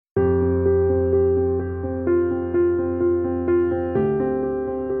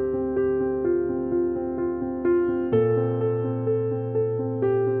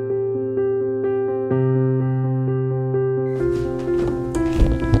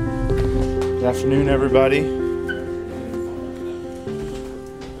Good afternoon, everybody.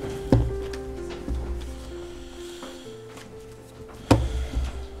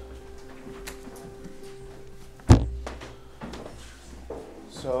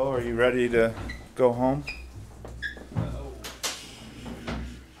 So, are you ready to go home?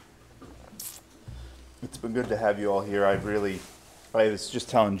 It's been good to have you all here. I was just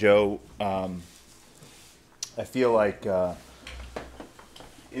telling Joe, I feel like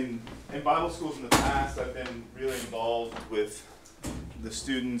in Bible schools in the past, I've been really involved with the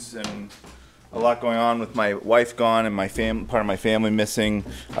students and a lot going on with my wife gone and part of my family missing.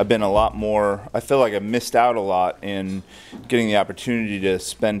 I've been a lot more, I feel like I've missed out a lot in getting the opportunity to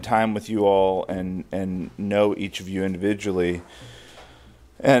spend time with you all and know each of you individually.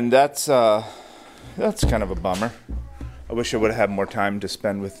 And that's kind of a bummer. I wish I would have had more time to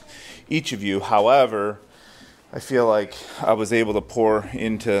spend with each of you. However, I feel like I was able to pour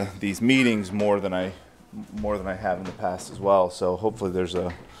into these meetings more than I have in the past as well. So hopefully there's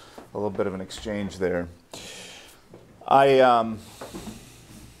a little bit of an exchange there. When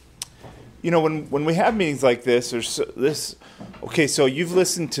we have meetings like this, there's this. Okay, so you've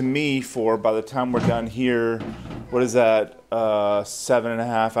listened to me for, by the time we're done here, what is that?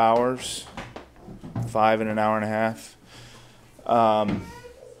 7.5 hours, 5 in an hour and a half.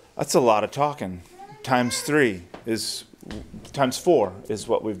 That's a lot of talking. Times 4 is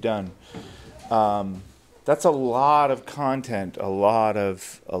what we've done. That's a lot of content, a lot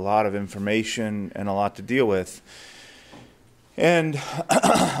of information, and a lot to deal with. And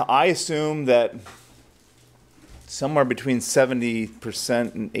I assume that somewhere between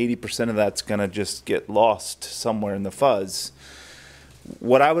 70% and 80% of that's going to just get lost somewhere in the fuzz.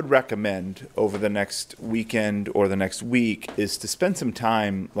 What I would recommend over the next weekend or the next week is to spend some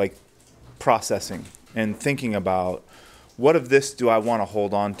time processing and thinking about, what of this do I want to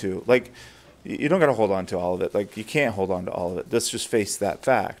hold on to? You don't got to hold on to all of it. You can't hold on to all of it. Let's just face that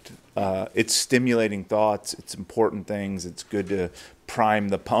fact. It's stimulating thoughts. It's important things. It's good to prime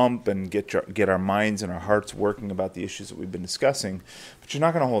the pump and get our minds and our hearts working about the issues that we've been discussing. But you're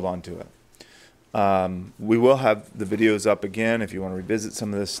not going to hold on to it. We will have the videos up again if you want to revisit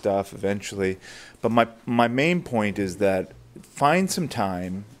some of this stuff eventually. But my main point is that find some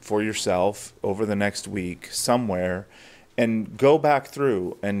time for yourself over the next week somewhere and go back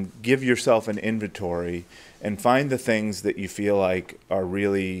through and give yourself an inventory and find the things that you feel like are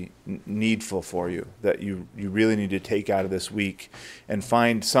really needful for you, that you really need to take out of this week, and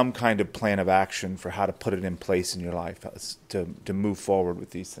find some kind of plan of action for how to put it in place in your life to move forward with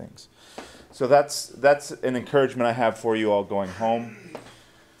these things. So that's an encouragement I have for you all going home.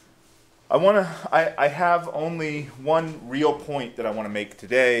 I have only one real point that I want to make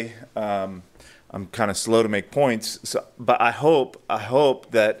today. I'm kind of slow to make points, but I hope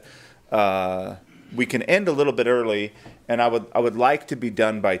that we can end a little bit early, and I would like to be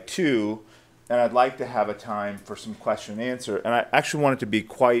done by 2, and I'd like to have a time for some question and answer. And I actually want it to be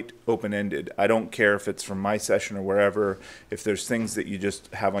quite open-ended. I don't care if it's from my session or wherever. If there's things that you just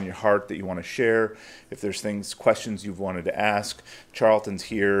have on your heart that you want to share, if there's questions you've wanted to ask, Charlton's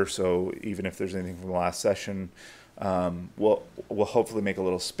here, so even if there's anything from the last session, we'll hopefully make a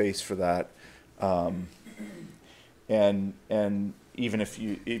little space for that. And even if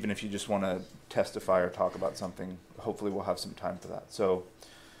you just want to testify or talk about something, hopefully we'll have some time for that. So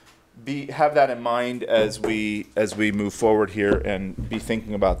have that in mind as we move forward here, and be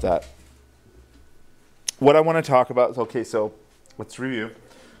thinking about that. What I want to talk about, so let's review.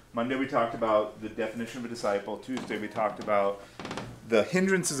 Monday we talked about the definition of a disciple. Tuesday we talked about the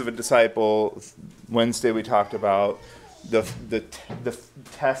hindrances of a disciple. Wednesday we talked about the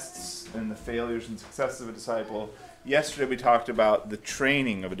tests and the failures and successes of a disciple. Yesterday we talked about the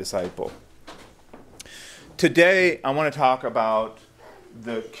training of a disciple. Today I want to talk about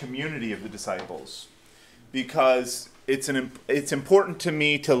the community of the disciples, because it's important to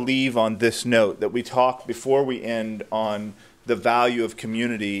me to leave on this note, that we talk before we end on the value of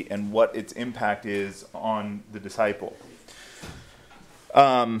community and what its impact is on the disciple.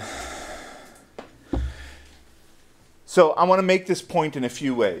 So I want to make this point in a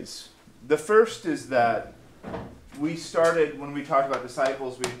few ways. The first is that when we talked about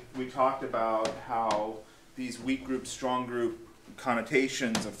disciples, we talked about how these weak group, strong group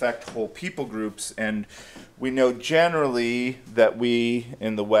connotations affect whole people groups, and we know generally that we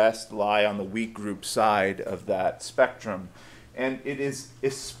in the West lie on the weak group side of that spectrum. And it is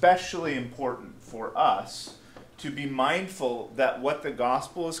especially important for us to be mindful that what the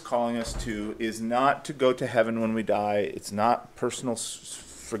gospel is calling us to is not to go to heaven when we die. It's not personal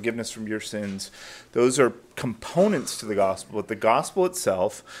forgiveness from your sins. Those are components to the gospel. But the gospel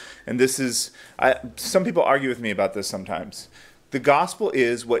itself, and this is, some people argue with me about this sometimes. The gospel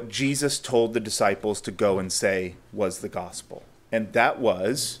is what Jesus told the disciples to go and say was the gospel. And that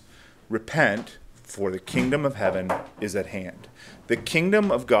was, repent, for the kingdom of heaven is at hand. The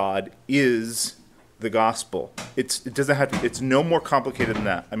kingdom of God is the gospel. It's no more complicated than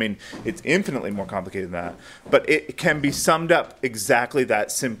that. I mean, it's infinitely more complicated than that. But it can be summed up exactly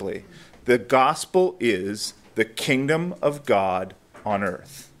that simply. The gospel is the kingdom of God on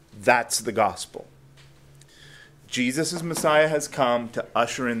earth. That's the gospel. Jesus' Messiah has come to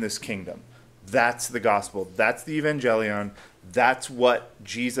usher in this kingdom. That's the gospel. That's the evangelion. That's what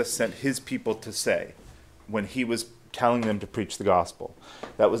Jesus sent his people to say when he was telling them to preach the gospel.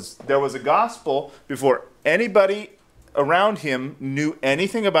 There was a gospel before anybody around him knew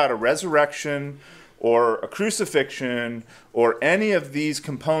anything about a resurrection or a crucifixion or any of these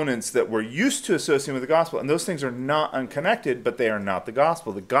components that we're used to associating with the gospel. And those things are not unconnected, but they are not the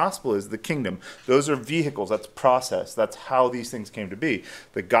gospel. The gospel is the kingdom. Those are vehicles. That's process. That's how these things came to be.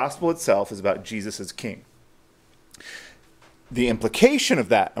 The gospel itself is about Jesus as king. The implication of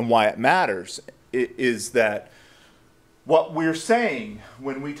that and why it matters is that what we're saying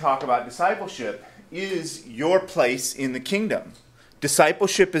when we talk about discipleship is your place in the kingdom.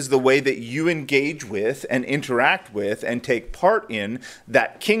 Discipleship is the way that you engage with and interact with and take part in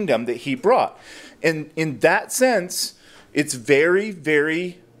that kingdom that he brought. And in that sense, it's very,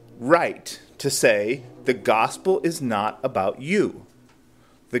 very right to say the gospel is not about you.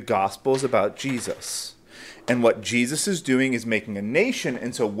 The gospel is about Jesus. And what Jesus is doing is making a nation.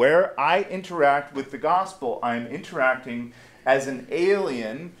 And so where I interact with the gospel, I'm interacting as an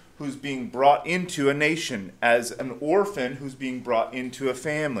alien who's being brought into a nation, as an orphan who's being brought into a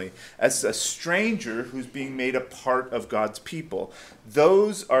family, as a stranger who's being made a part of God's people.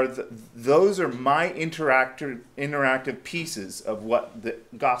 Those are my interactive pieces of what the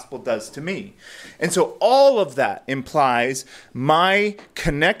gospel does to me. And so all of that implies my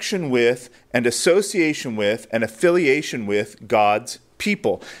connection with and association with and affiliation with God's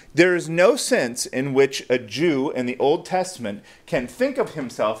people. There is no sense in which a Jew in the Old Testament can think of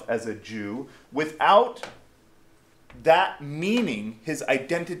himself as a Jew without that meaning his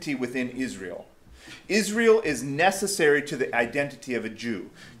identity within Israel. Israel is necessary to the identity of a Jew.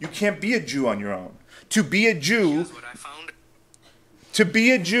 You can't be a Jew on your own. To be a Jew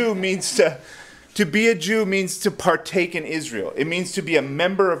means to partake in Israel. It means to be a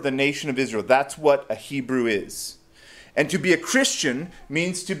member of the nation of Israel. That's what a Hebrew is. And to be a Christian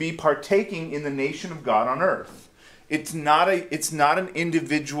means to be partaking in the nation of God on earth. It's not an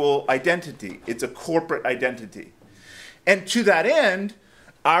individual identity. It's a corporate identity. And to that end,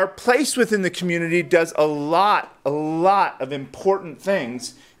 our place within the community does a lot of important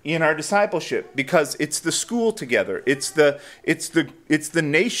things in our discipleship, because it's the school together. It's the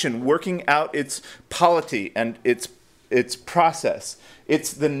nation working out its polity and its process.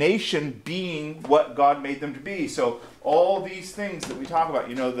 It's the nation being what God made them to be. So all these things that we talk about,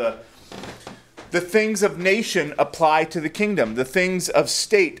 the things of nation apply to the kingdom. The things of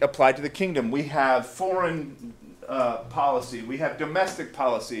state apply to the kingdom. We have foreign policy. We have domestic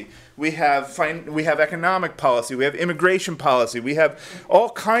policy. We have economic policy. We have immigration policy. We have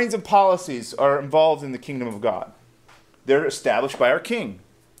all kinds of policies are involved in the kingdom of God. They're established by our king.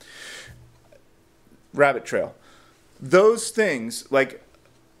 Rabbit trail. Those things, like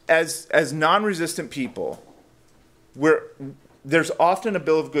as non-resistant people, there's often a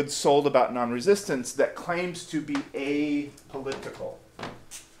bill of goods sold about non-resistance that claims to be apolitical.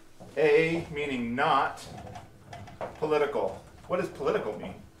 A meaning not political. What does political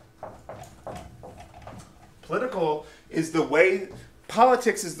mean? Politics is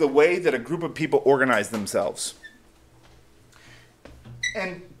the way that a group of people organize themselves.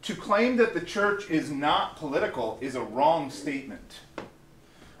 And to claim that the church is not political is a wrong statement.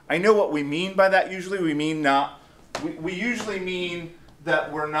 I know what we mean by that usually. We usually mean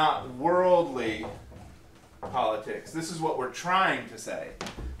that we're not worldly politics. This is what we're trying to say.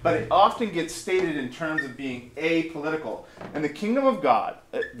 But it often gets stated in terms of being apolitical. And the kingdom of God,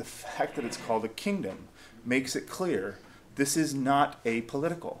 the fact that it's called a kingdom, makes it clear this is not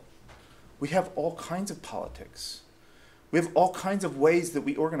apolitical. We have all kinds of politics. We have all kinds of ways that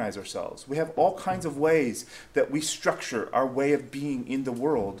we organize ourselves. We have all kinds of ways that we structure our way of being in the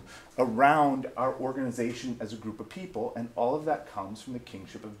world around our organization as a group of people, and all of that comes from the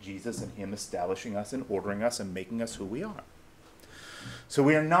kingship of Jesus and him establishing us and ordering us and making us who we are. So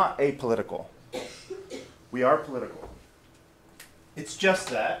we are not apolitical. We are political. It's just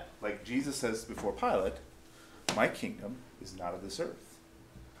that, like Jesus says before Pilate, my kingdom is not of this earth.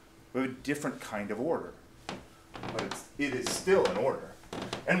 We have a different kind of order. But it is still an order.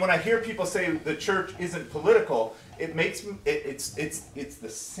 And when I hear people say the church isn't political, it makes me, it's the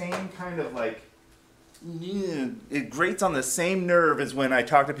same kind of like, it grates on the same nerve as when I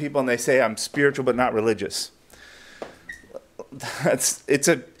talk to people and they say I'm spiritual but not religious. It's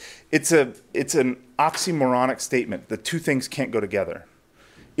an oxymoronic statement. The two things can't go together.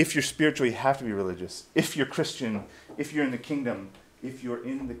 If you're spiritual, you have to be religious. If you're Christian, if you're in the kingdom, you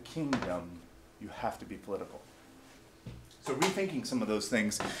have to be political. So rethinking some of those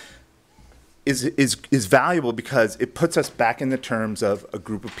things is valuable because it puts us back in the terms of a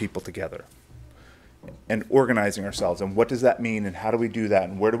group of people together and organizing ourselves. And what does that mean, and how do we do that,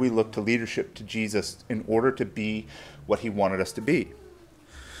 and where do we look to leadership, to Jesus, in order to be what he wanted us to be?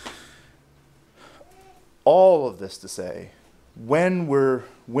 All of this to say, when we're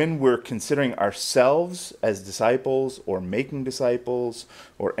considering ourselves as disciples or making disciples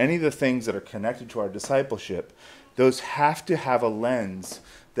or any of the things that are connected to our discipleship, those have to have a lens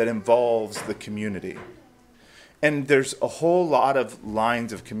that involves the community. And there's a whole lot of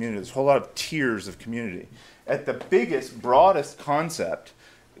lines of community. There's a whole lot of tiers of community. At the biggest, broadest concept,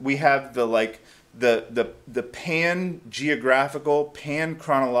 we have the pan-geographical,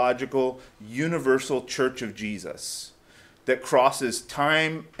 pan-chronological, universal Church of Jesus that crosses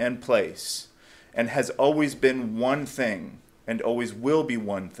time and place and has always been one thing and always will be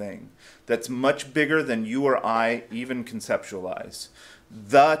one thing that's much bigger than you or I even conceptualize.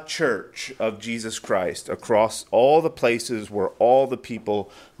 The Church of Jesus Christ across all the places where all the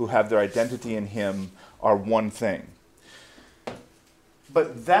people who have their identity in him are one thing.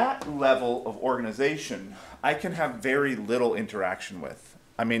 But that level of organization, I can have very little interaction with.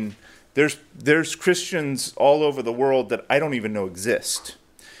 I mean, there's Christians all over the world that I don't even know exist.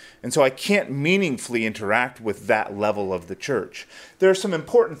 And so I can't meaningfully interact with that level of the church. There are some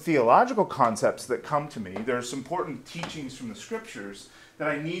important theological concepts that come to me. There are some important teachings from the scriptures that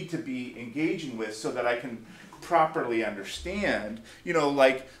I need to be engaging with so that I can properly understand,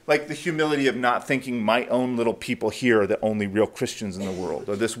 like the humility of not thinking my own little people here are the only real Christians in the world,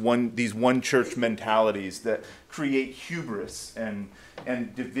 or these one church mentalities that create hubris and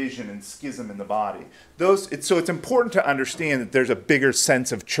division and schism in the body. So it's important to understand that there's a bigger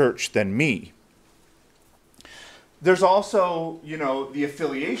sense of church than me. There's also, the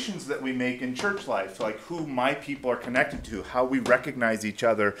affiliations that we make in church life, like who my people are connected to, how we recognize each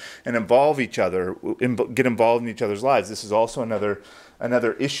other and involve each other, get involved in each other's lives. This is also another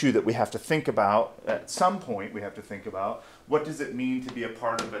issue that we have to think about. At some point, we have to think about what does it mean to be a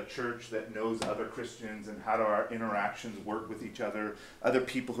part of a church that knows other Christians, and how do our interactions work with each other, other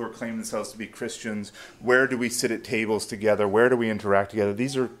people who are claiming themselves to be Christians. Where do we sit at tables together? Where do we interact together?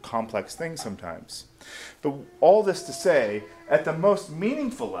 These are complex things sometimes. But all this to say, at the most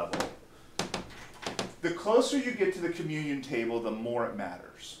meaningful level, the closer you get to the communion table, the more it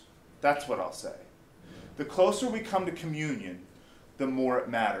matters. That's what I'll say. The closer we come to communion, the more it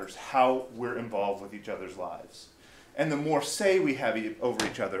matters how we're involved with each other's lives. And the more say we have over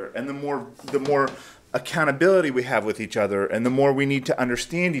each other, and the more accountability we have with each other, and the more we need to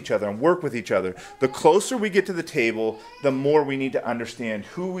understand each other and work with each other. The closer we get to the table, the more we need to understand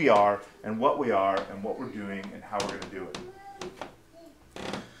who we are and what we're doing and how we're going to do it.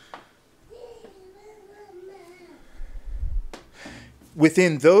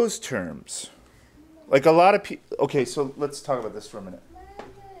 Within those terms, like a lot of people... Okay, so let's talk about this for a minute.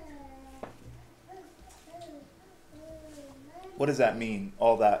 What does that mean,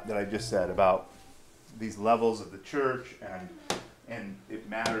 all that I just said about these levels of the church, and it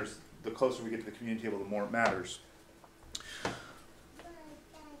matters? The closer we get to the communion table, the more it matters.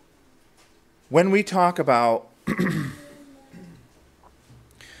 When we talk about,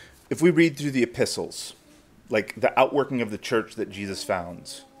 if we read through the epistles, like the outworking of the church that Jesus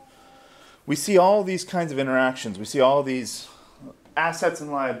founds, we see all these kinds of interactions. We see all these assets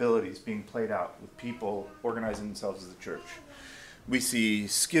and liabilities being played out with people organizing themselves as a church. We see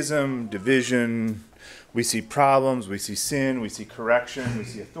schism, division, we see problems, we see sin, we see correction, we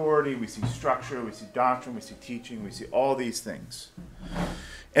see authority, we see structure, we see doctrine, we see teaching, we see all these things.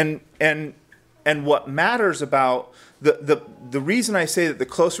 And what matters about the reason I say that the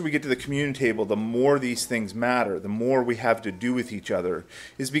closer we get to the communion table, the more these things matter, the more we have to do with each other,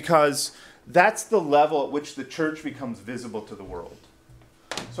 is because that's the level at which the church becomes visible to the world.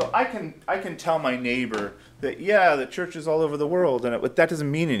 So I can tell my neighbor that, yeah, the church is all over the world, but that doesn't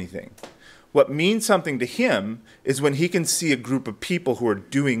mean anything. What means something to him is when he can see a group of people who are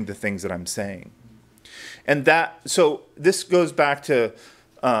doing the things that I'm saying. And so this goes back to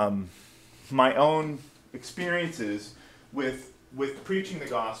my own experiences with with preaching the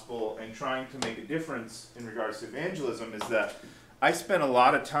gospel and trying to make a difference in regards to evangelism is that I spent a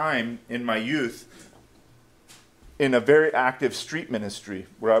lot of time in my youth in a very active street ministry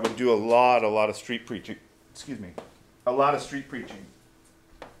where I would do a lot of street preaching. A lot of street preaching.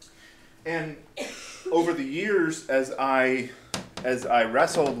 And over the years, as I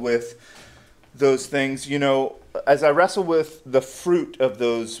wrestled with those things, as I wrestled with the fruit of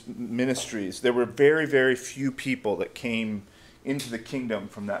those ministries, there were very, very few people that came into the kingdom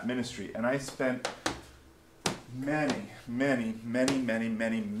from that ministry. And I spent many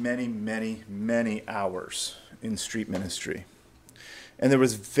hours in street ministry. And there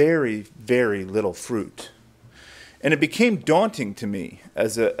was very, very little fruit. And it became daunting to me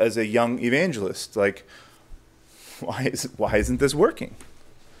as a young evangelist. Like, why isn't this working?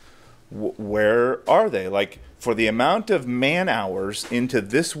 Where are they? Like, for the amount of man hours into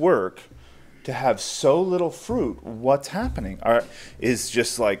this work to have so little fruit, what's happening? Is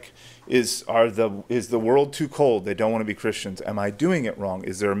the world too cold? They don't want to be Christians. Am I doing it wrong?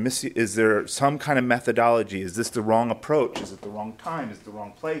 Is there some kind of methodology? Is this the wrong approach? Is it the wrong time? Is it the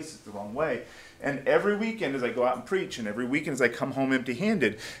wrong place? Is it the wrong way? And every weekend as I go out and preach, and every weekend as I come home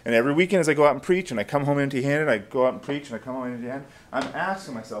empty-handed, and every weekend as I go out and preach, and I come home empty-handed, I go out and preach, and I come home empty-handed, I'm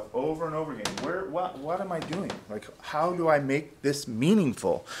asking myself over and over again, what am I doing? Like, how do I make this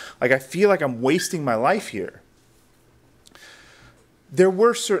meaningful? Like, I feel like I'm wasting my life here. There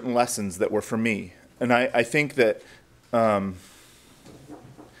were certain lessons that were for me, and I think that, but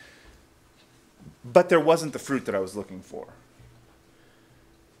there wasn't the fruit that I was looking for.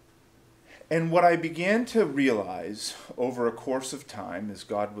 And what I began to realize over a course of time, as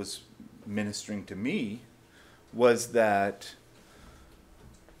God was ministering to me, was that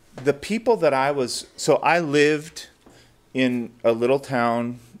the people that so I lived in a little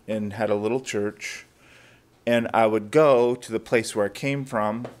town and had a little church, and I would go to the place where I came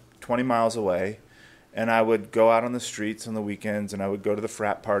from, 20 miles away, and I would go out on the streets on the weekends, and I would go to the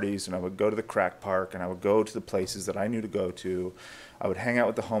frat parties, and I would go to the crack park, and I would go to the places that I knew to go to. I would hang out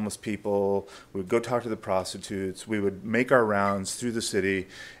with the homeless people. We would go talk to the prostitutes. We would make our rounds through the city.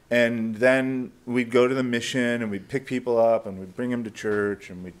 And then we'd go to the mission, and we'd pick people up, and we'd bring them to church,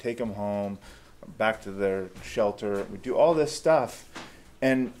 and we'd take them home, back to their shelter. We'd do all this stuff.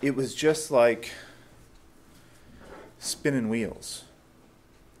 And it was just like spinning wheels.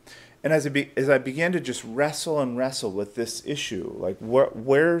 And as I began to just wrestle with this issue, like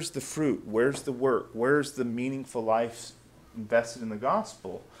where's the fruit? Where's the work? Where's the meaningful life invested in the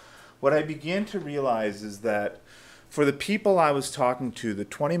gospel? What I began to realize is that for the people I was talking to, the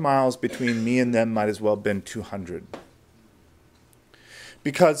 20 miles between me and them might as well have been 200.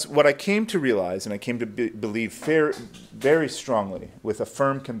 Because what I came to realize, and I came to believe very strongly with a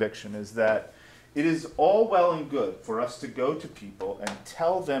firm conviction, is that it is all well and good for us to go to people and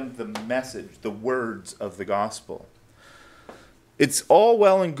tell them the message, the words of the gospel. It's all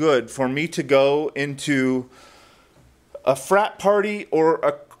well and good for me to go into a frat party or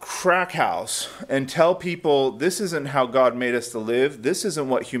a crack house and tell people this isn't how God made us to live. This isn't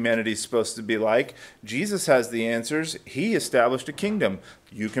what humanity is supposed to be like. Jesus has the answers. He established a kingdom.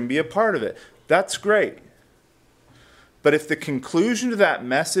 You can be a part of it. That's great. But if the conclusion to that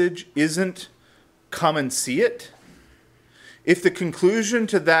message isn't come and see it, if the conclusion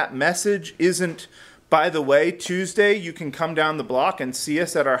to that message isn't, by the way, Tuesday you can come down the block and see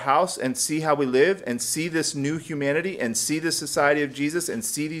us at our house and see how we live and see this new humanity and see the society of Jesus and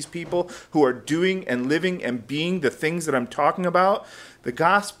see these people who are doing and living and being the things that I'm talking about, the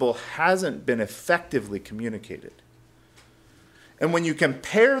gospel hasn't been effectively communicated. And when you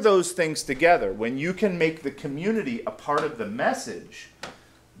compare those things together, when you can make the community a part of the message,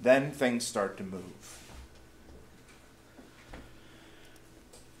 then things start to move.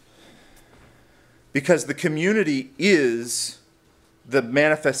 Because the community is the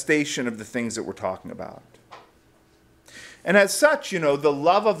manifestation of the things that we're talking about. And as such, the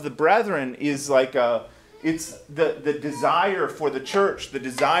love of the brethren is like it's the desire for the church, the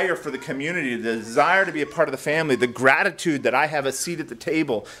desire for the community, the desire to be a part of the family, the gratitude that I have a seat at the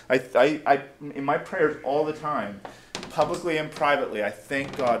table. I in my prayers all the time, publicly and privately, I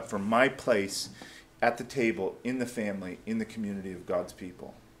thank God for my place at the table, in the family, in the community of God's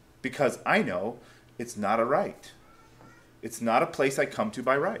people. Because I know it's not a right. It's not a place I come to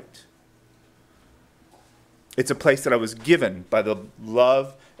by right. It's a place that I was given by the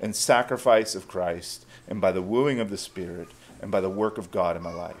love and sacrifice of Christ and by the wooing of the Spirit and by the work of God in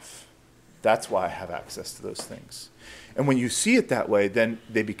my life. That's why I have access to those things. And when you see it that way, then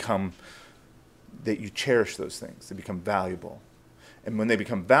they become, that you cherish those things. They become valuable. And when they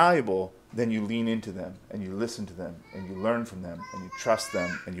become valuable, then you lean into them and you listen to them and you learn from them and you trust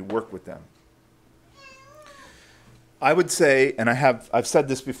them and you work with them. I would say, and I've said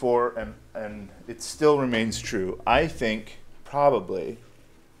this before, and it still remains true, I think probably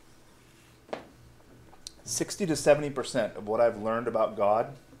 60 to 70% of what I've learned about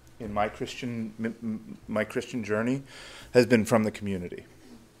God in my Christian journey has been from the community,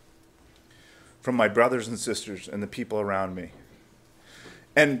 from my brothers and sisters and the people around me.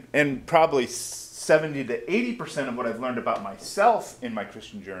 And probably 70 to 80% of what I've learned about myself in my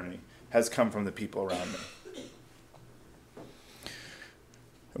Christian journey has come from the people around me.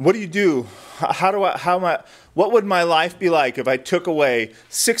 What do you do? What would my life be like if I took away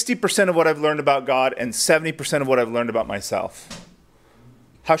 60% of what I've learned about God and 70% of what I've learned about myself?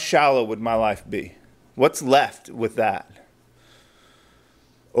 How shallow would my life be? What's left with that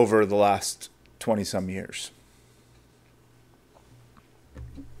over the last 20-some years?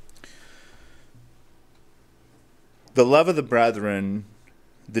 The love of the brethren,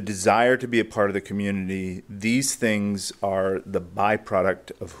 the desire to be a part of the community, these things are the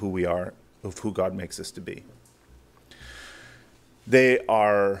byproduct of who we are, of who God makes us to be. They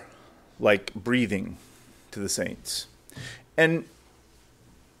are like breathing to the saints. And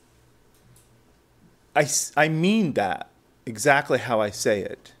I mean that exactly how I say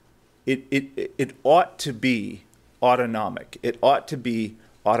it. It ought to be autonomic. It ought to be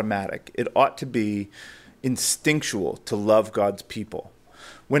automatic. It ought to be instinctual to love God's people.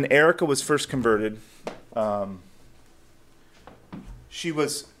 When Erica was first converted, she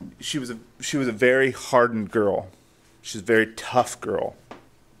was a very hardened girl. She was a very tough girl.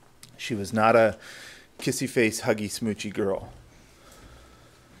 She was not a kissy face, huggy, smoochy girl.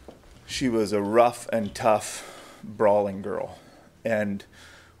 She was a rough and tough, brawling girl. And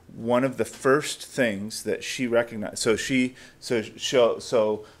one of the first things that she recognized, so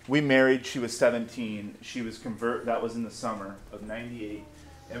we married, she was 17, she was that was in the summer of 98,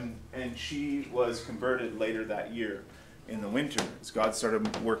 and she was converted later that year in the winter as God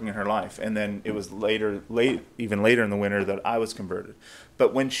started working in her life. And then it was even later in the winter that I was converted.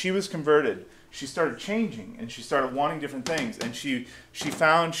 But when she was converted, she started changing and she started wanting different things. And she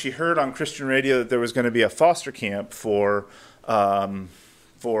heard on Christian radio that there was going to be a foster camp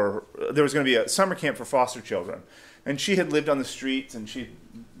there was going to be a summer camp for foster children. And she had lived on the streets, and she's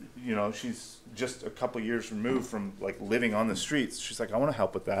just a couple years removed from like living on the streets. She's like, I want to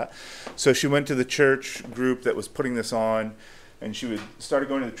help with that. So she went to the church group that was putting this on, and she started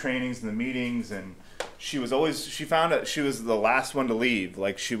going to the trainings and the meetings, and she found out she was the last one to leave.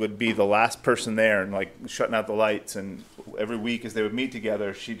 Like, she would be the last person there and like shutting out the lights. And every week as they would meet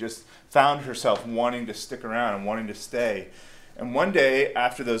together, she just found herself wanting to stick around and wanting to stay. And one day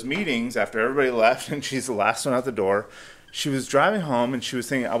after those meetings, after everybody left and she's the last one out the door, she was driving home and she was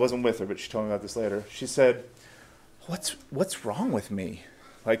thinking, I wasn't with her, but she told me about this later. She said, what's wrong with me?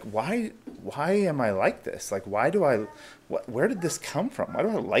 Like, why am I like this? Like, where did this come from? Why do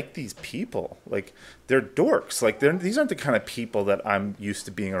I like these people? Like, they're dorks. Like, these aren't the kind of people that I'm used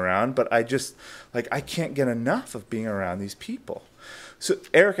to being around, but I can't get enough of being around these people. So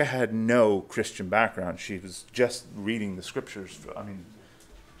Erica had no Christian background. She was just reading the scriptures.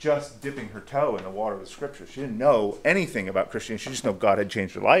 Just dipping her toe in the water of the scriptures. She didn't know anything about Christianity. She just knew God had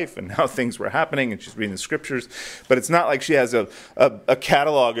changed her life and how things were happening, and she's reading the scriptures. But it's not like she has a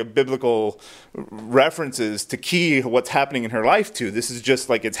catalog of biblical references to key what's happening in her life to. This is just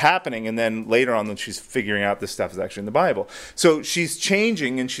like it's happening, and then later on when she's figuring out this stuff is actually in the Bible. So she's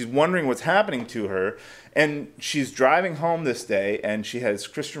changing, and she's wondering what's happening to her. And she's driving home this day, and she has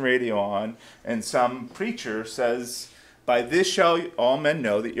Christian radio on, and some preacher says, by this shall all men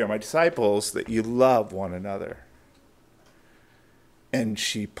know that you're my disciples, that you love one another. And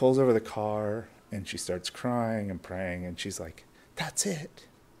she pulls over the car, and she starts crying and praying, and she's like, that's it.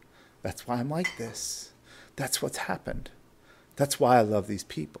 That's why I'm like this. That's what's happened. That's why I love these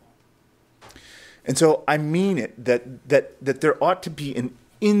people. And so I mean it, that there ought to be an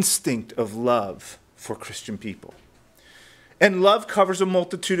instinct of love for Christian people. And love covers a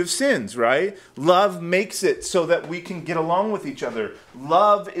multitude of sins, right? Love makes it so that we can get along with each other.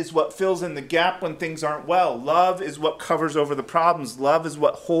 Love is what fills in the gap when things aren't well. Love is what covers over the problems. Love is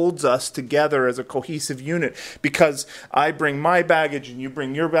what holds us together as a cohesive unit, because I bring my baggage and you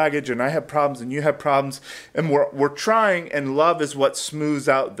bring your baggage, and I have problems and you have problems, and we're trying, and love is what smooths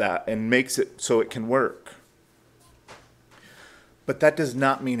out that and makes it so it can work. But that does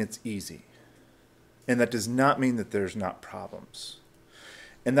not mean it's easy. And that does not mean that there's not problems.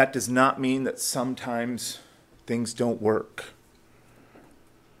 And that does not mean that sometimes things don't work.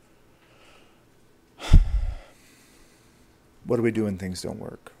 What do we do when things don't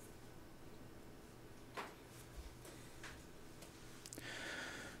work?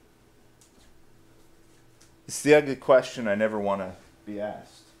 It's the ugly question I never want to be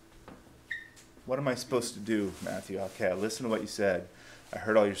asked. What am I supposed to do, Matthew? Okay, I listened to what you said. I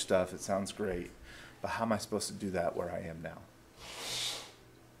heard all your stuff. It sounds great. But how am I supposed to do that where I am now?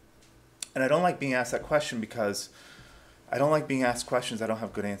 And I don't like being asked that question because I don't like being asked questions I don't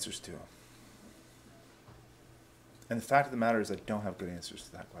have good answers to. And the fact of the matter is I don't have good answers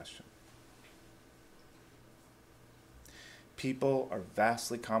to that question. People are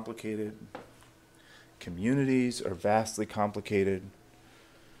vastly complicated. Communities are vastly complicated.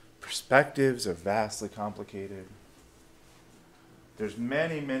 Perspectives are vastly complicated. There's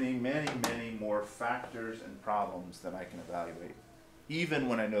many, many, many, many more factors and problems that I can evaluate, even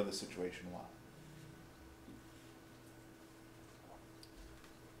when I know the situation well.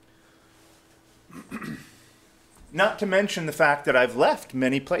 Not to mention the fact that I've left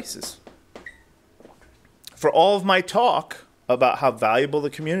many places. For all of my talk about how valuable the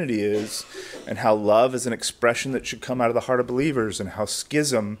community is and how love is an expression that should come out of the heart of believers and how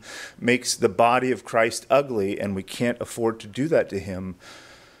schism makes the body of Christ ugly and we can't afford to do that to him,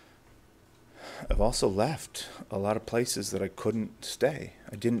 I've also left a lot of places that I couldn't stay.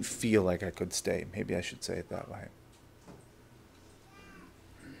 I didn't feel like I could stay. Maybe I should say it that way.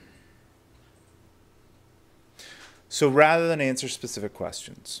 So rather than answer specific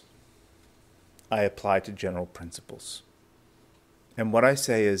questions, I apply to general principles. And what I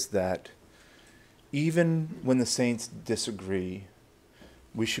say is that even when the saints disagree,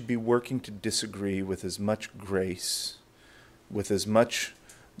 we should be working to disagree with as much grace, with as much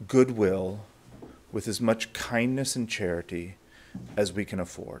goodwill, with as much kindness and charity as we can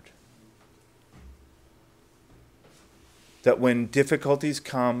afford. That when difficulties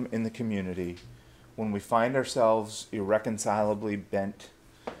come in the community, when we find ourselves irreconcilably bent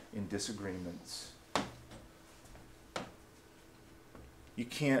in disagreements, you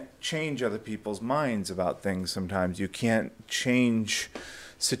can't change other people's minds about things sometimes. You can't change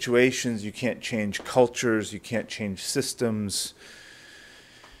situations. You can't change cultures. You can't change systems.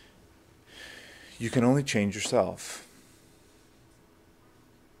 You can only change yourself.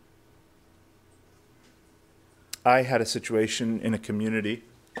 I had a situation in a community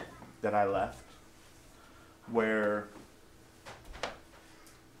that I left where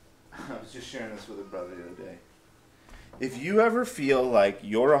I was just sharing this with a brother the other day. If you ever feel like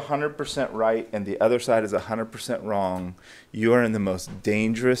you're 100% right and the other side is 100% wrong, you are in the most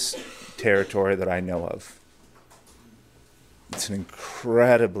dangerous territory that I know of. It's an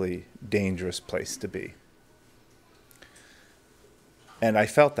incredibly dangerous place to be. And I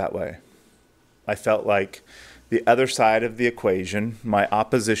felt that way. I felt like the other side of the equation, my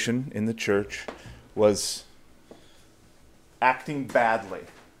opposition in the church, was acting badly,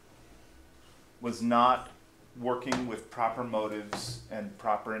 was not working with proper motives and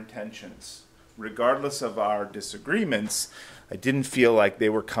proper intentions. Regardless of our disagreements, I didn't feel like they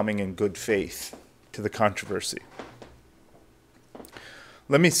were coming in good faith to the controversy.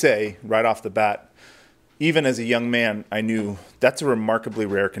 Let me say right off the bat, even as a young man, I knew that's a remarkably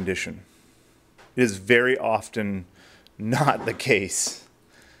rare condition. It is very often not the case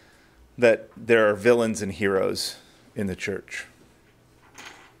that there are villains and heroes in the church.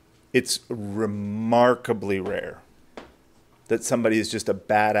 It's remarkably rare that somebody is just a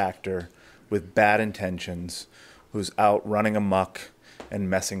bad actor with bad intentions who's out running amok and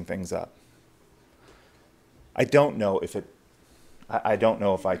messing things up. I don't know if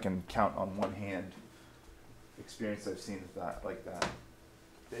I can count on one hand experience I've seen that like that.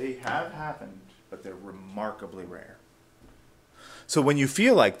 They have happened, but they're remarkably rare. So when you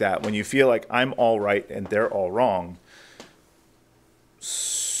feel like that, when you feel like I'm all right and they're all wrong,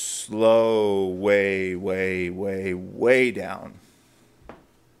 slow way, way, way, way down,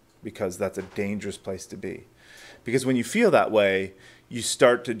 because that's a dangerous place to be. Because when you feel that way, you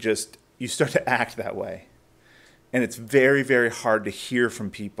start to act that way. And it's very, very hard to hear from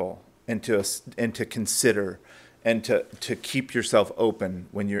people and to consider and to keep yourself open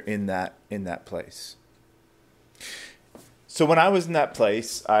when you're in that place. So when I was in that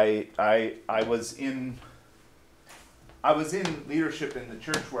place, I was in leadership in the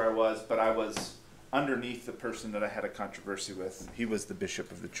church where I was, but I was underneath the person that I had a controversy with. He was the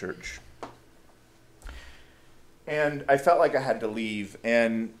bishop of the church. And I felt like I had to leave,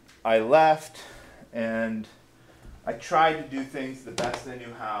 and I left, and I tried to do things the best I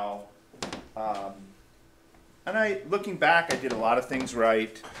knew how. Looking back, I did a lot of things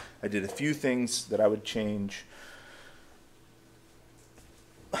right. I did a few things that I would change.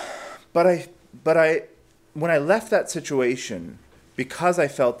 But when I left that situation, because I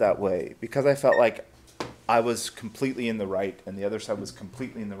felt that way, because I felt like I was completely in the right and the other side was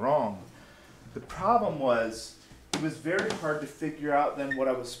completely in the wrong, the problem was it was very hard to figure out then what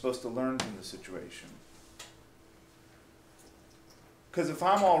I was supposed to learn from the situation. Because if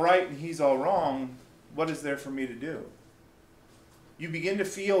I'm all right and he's all wrong, what is there for me to do? You begin to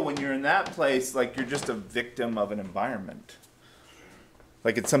feel when you're in that place like you're just a victim of an environment.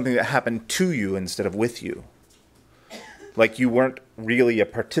 Like it's something that happened to you instead of with you. Like you weren't really a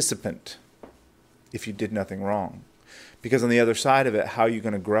participant if you did nothing wrong. Because on the other side of it, how are you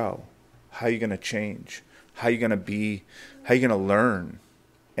going to grow? How are you going to change? How are you going to be? How are you going to learn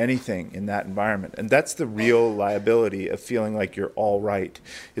anything in that environment? And that's the real liability of feeling like you're all right,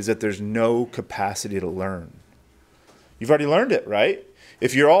 is that there's no capacity to learn. You've already learned it, right?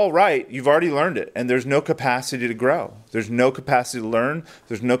 If you're all right, you've already learned it, and there's no capacity to grow. There's no capacity to learn.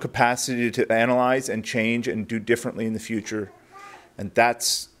 There's no capacity to analyze and change and do differently in the future. And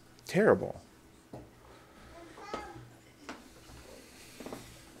that's terrible.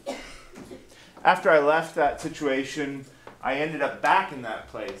 After I left that situation, I ended up back in that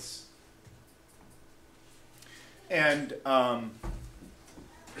place. And I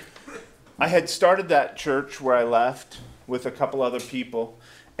had started that church where I left with a couple other people.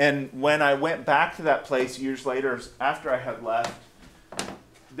 And when I went back to that place years later, after I had left,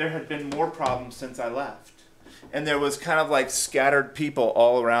 there had been more problems since I left. And there was kind of like scattered people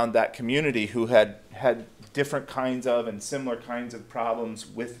all around that community who had different kinds of and similar kinds of problems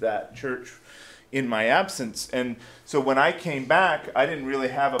with that church in my absence. And so when I came back, I didn't really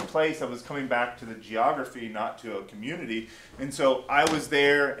have a place. I was coming back to the geography, not to a community. And so I was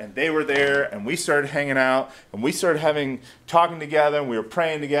there and they were there and we started hanging out and we started talking together and we were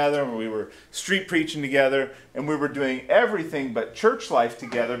praying together and we were street preaching together and we were doing everything but church life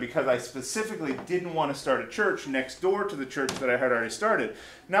together, because I specifically didn't want to start a church next door to the church that I had already started.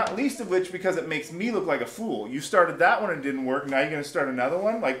 Not least of which because it makes me look like a fool. You started that one and it didn't work. Now you're going to start another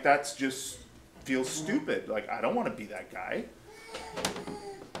one? Like, that's just feels stupid. Like, I don't want to be that guy.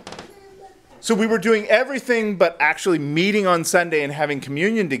 So we were doing everything but actually meeting on Sunday and having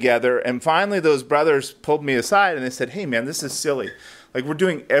communion together. And finally those brothers pulled me aside and they said, hey man, this is silly. Like, we're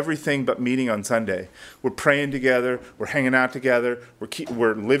doing everything but meeting on Sunday. We're praying together. We're hanging out together.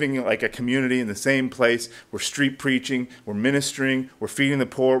 We're living like a community in the same place. We're street preaching. We're ministering. We're feeding the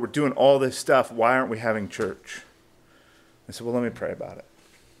poor. We're doing all this stuff. Why aren't we having church? I said, well, let me pray about it.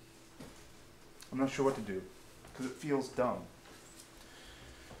 I'm not sure what to do because it feels dumb.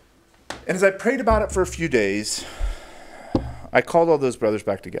 And as I prayed about it for a few days, I called all those brothers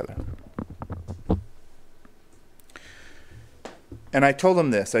back together. And I told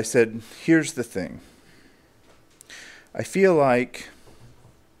them this. I said, here's the thing. I feel like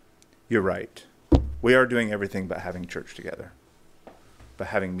you're right. We are doing everything but having church together, but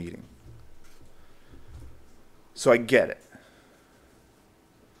having meeting. So I get it.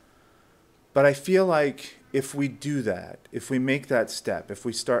 But I feel like if we do that, if we make that step, if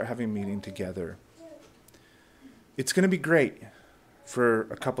we start having meeting together, it's going to be great for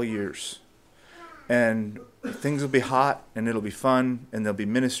a couple years. And things will be hot, and it'll be fun, and there'll be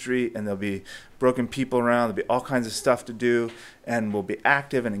ministry, and there'll be broken people around, there'll be all kinds of stuff to do, and we'll be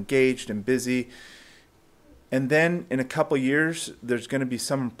active and engaged and busy. And then in a couple years, there's going to be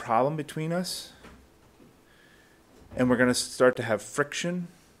some problem between us, and we're going to start to have friction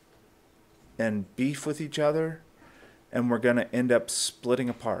and beef with each other, and we're going to end up splitting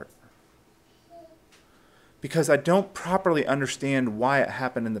apart. Because I don't properly understand why it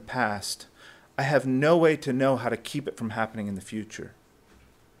happened in the past, I have no way to know how to keep it from happening in the future.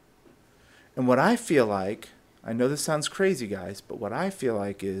 And what I feel like, I know this sounds crazy, guys, but what I feel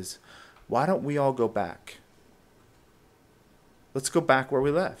like is, why don't we all go back? Let's go back where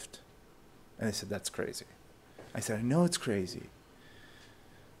we left. And they said, that's crazy. I said, I know it's crazy.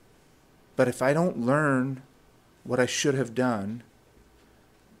 But if I don't learn what I should have done,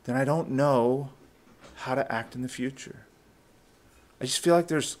 then I don't know how to act in the future. I just feel like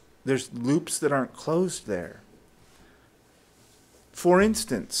there's loops that aren't closed there. For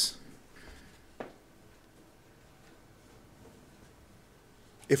instance,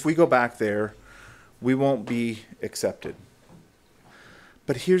 if we go back there, we won't be accepted.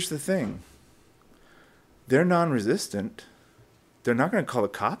 But here's the thing. They're non-resistant. They're not going to call the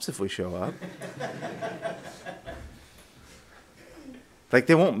cops if we show up. Like,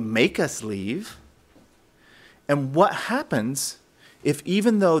 they won't make us leave. And what happens if,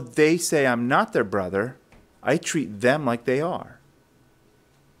 even though they say I'm not their brother, I treat them like they are?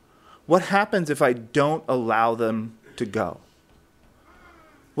 What happens if I don't allow them to go?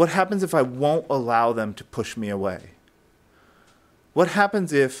 What happens if I won't allow them to push me away? What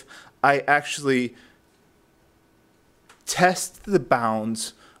happens if I actually test the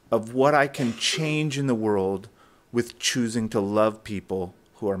bounds of what I can change in the world with choosing to love people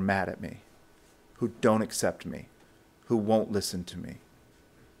who are mad at me, who don't accept me, who won't listen to me?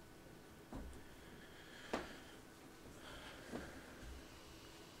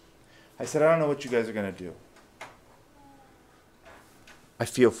 I said, I don't know what you guys are going to do. I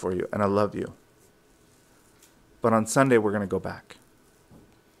feel for you and I love you. But on Sunday, we're going to go back.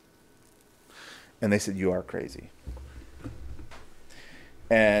 And they said, you are crazy.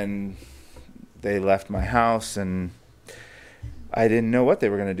 And they left my house, and I didn't know what they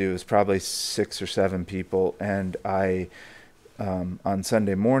were going to do. It was probably 6 or 7 people. And on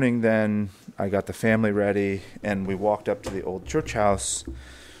Sunday morning then, I got the family ready, and we walked up to the old church house,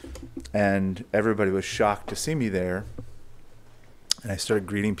 and everybody was shocked to see me there. And I started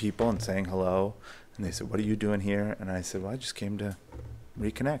greeting people and saying hello. And they said, what are you doing here? And I said, well, I just came to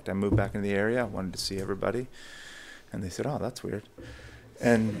reconnect. I moved back into the area. I wanted to see everybody. And they said, oh, that's weird.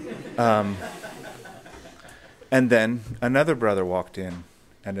 And then another brother walked in,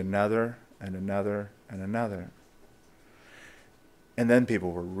 and another, and another, and another. And then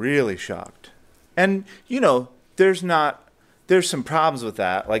people were really shocked. And, there's some problems with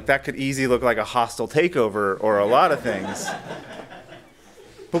that. Like, that could easily look like a hostile takeover or a lot of things.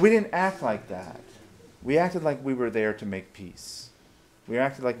 But we didn't act like that. We acted like we were there to make peace. We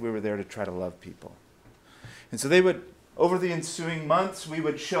acted like we were there to try to love people. And so they would, over the ensuing months, we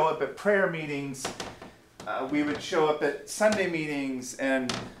would show up at prayer meetings. We would show up at Sunday meetings,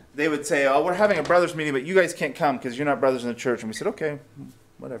 and they would say, oh, we're having a brothers meeting, but you guys can't come because you're not brothers in the church. And we said, okay,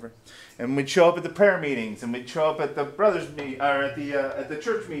 whatever. And we'd show up at the prayer meetings, and we'd show up at the brothers meeting, or at the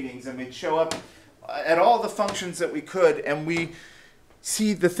church meetings, and we'd show up at all the functions that we could. And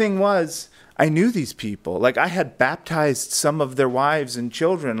the thing was, I knew these people. Like, I had baptized some of their wives and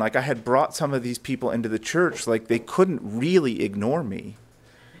children. Like, I had brought some of these people into the church. Like, they couldn't really ignore me.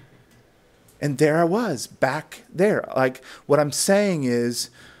 And there I was, back there. Like, what I'm saying is,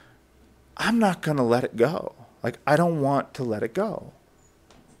 I'm not going to let it go. Like, I don't want to let it go.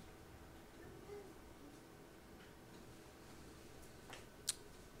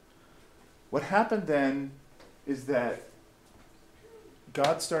 What happened then is that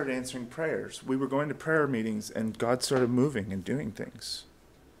God started answering prayers. We were going to prayer meetings, and God started moving and doing things.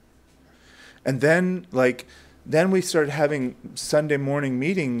 And then we started having Sunday morning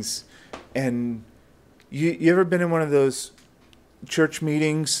meetings. And you ever been in one of those church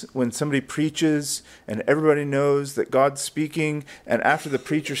meetings when somebody preaches and everybody knows that God's speaking, and after the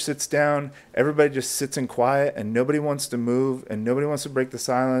preacher sits down, everybody just sits in quiet and nobody wants to move and nobody wants to break the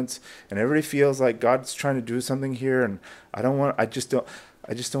silence, and everybody feels like God's trying to do something here, and I just don't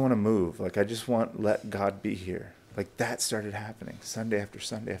want to move. Like, I just want to let God be here. Like, that started happening Sunday after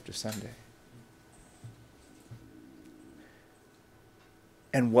Sunday after Sunday.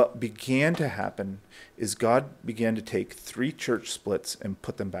 And what began to happen is God began to take 3 church splits and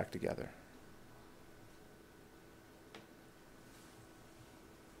put them back together.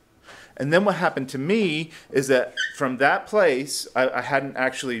 And then what happened to me is that from that place, I hadn't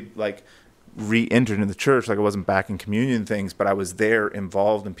actually re-entered into the church. Like, I wasn't back in communion and things, but I was there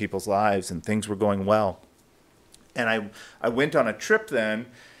involved in people's lives and things were going well. And I went on a trip then.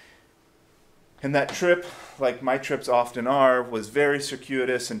 And that trip, like my trips often are, was very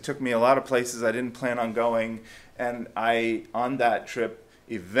circuitous and took me a lot of places I didn't plan on going. And I, on that trip,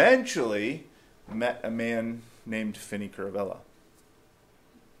 eventually met a man named Finney Curavella.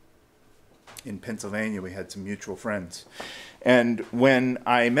 In Pennsylvania, we had some mutual friends. And when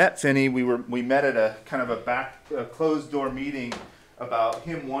I met Finney, we met at a kind of a closed door meeting about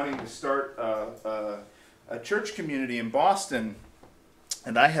him wanting to start a church community in Boston.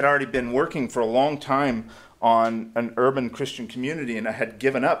 And I had already been working for a long time on an urban Christian community, and I had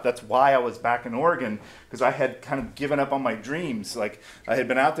given up. That's why I was back in Oregon, because I had kind of given up on my dreams. Like, I had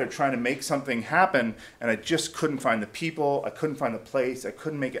been out there trying to make something happen, and I just couldn't find the people. I couldn't find the place. I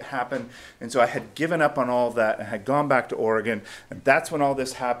couldn't make it happen. And so I had given up on all that and had gone back to Oregon. And that's when all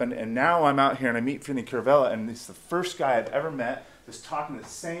this happened. And now I'm out here, and I meet Finney Curavella, and he's the first guy I've ever met that's talking the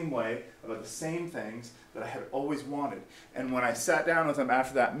same way about the same things that I had always wanted. And when I sat down with him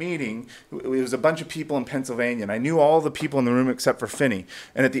after that meeting, it was a bunch of people in Pennsylvania, and I knew all the people in the room except for Finney.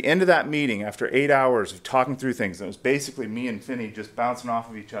 And at the end of that meeting, after 8 hours of talking through things, and it was basically me and Finney just bouncing off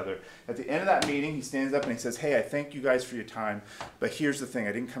of each other, at the end of that meeting, he stands up and he says, hey, I thank you guys for your time, but here's the thing,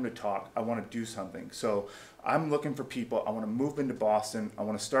 I didn't come to talk, I want to do something. So I'm looking for people, I want to move into Boston, I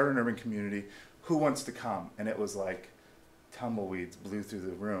want to start an urban community, who wants to come? And it was like, tumbleweeds blew through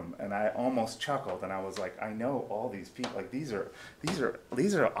the room, and I almost chuckled, and I was like, I know all these people. Like, these are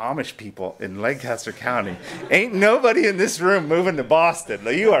Amish people in Lancaster County. Ain't nobody in this room moving to Boston.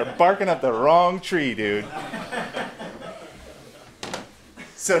 You are barking up the wrong tree, dude.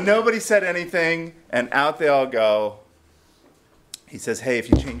 So nobody said anything, and out they all go. He says, hey, if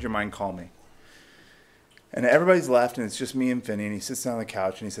you change your mind, call me. And everybody's left, and it's just me and Finney, and he sits down on the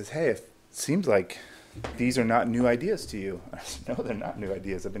couch, and he says, hey, it seems like these are not new ideas to you. I said, no, they're not new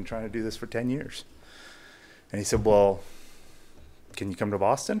ideas. I've been trying to do this for 10 years. And he said, well, can you come to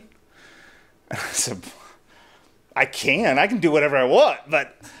Boston? And I said, I can do whatever I want,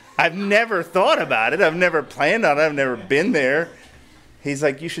 but I've never thought about it. I've never planned on it. I've never been there. He's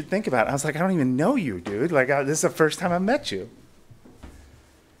like, you should think about it. I was like, I don't even know you, dude. Like, this is the first time I've met you.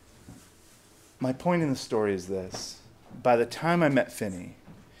 My point in the story is this. By the time I met Finney,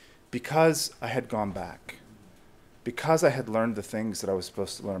 because I had gone back, because I had learned the things that I was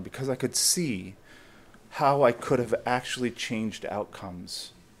supposed to learn, because I could see how I could have actually changed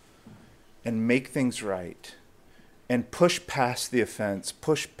outcomes and make things right and push past the offense,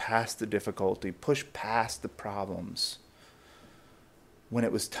 push past the difficulty, push past the problems. When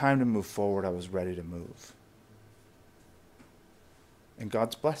it was time to move forward, I was ready to move. And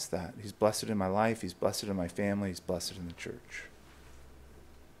God's blessed that. He's blessed it in my life. He's blessed it in my family. He's blessed it in the church.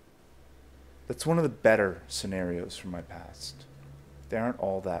 That's one of the better scenarios from my past. They aren't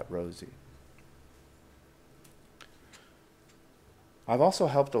all that rosy. I've also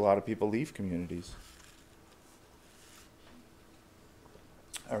helped a lot of people leave communities.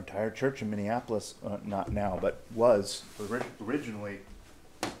 Our entire church in Minneapolis, not now, but was originally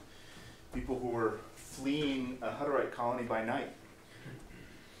people who were fleeing a Hutterite colony by night.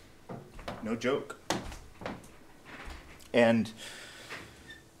 No joke. And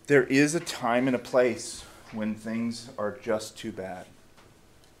there is a time and a place when things are just too bad.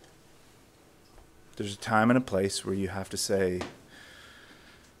 There's a time and a place where you have to say,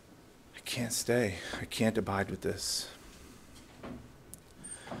 I can't stay. I can't abide with this.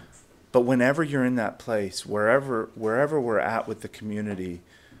 But whenever you're in that place, wherever we're at with the community,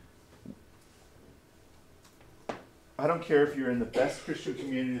 I don't care if you're in the best Christian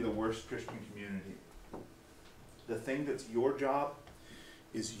community or the worst Christian community. The thing that's your job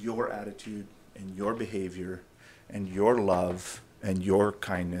is your attitude and your behavior and your love and your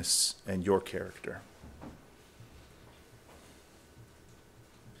kindness and your character.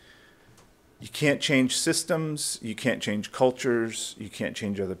 You can't change systems, you can't change cultures, you can't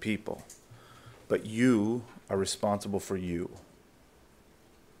change other people. But you are responsible for you.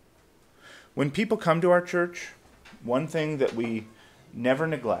 When people come to our church, one thing that we never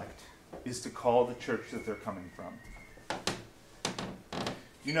neglect is to call the church that they're coming from.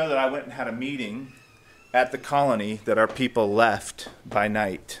 You know that I went and had a meeting at the colony that our people left by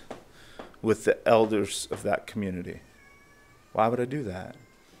night with the elders of that community. Why would I do that?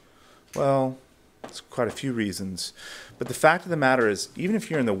 Well, it's quite a few reasons. But the fact of the matter is, even if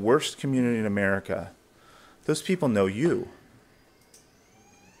you're in the worst community in America, those people know you.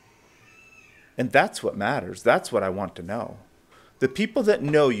 And that's what matters. That's what I want to know. The people that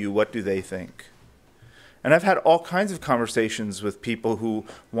know you, what do they think? And I've had all kinds of conversations with people who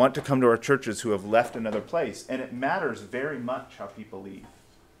want to come to our churches who have left another place. And it matters very much how people leave.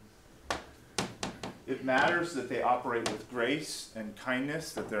 It matters that they operate with grace and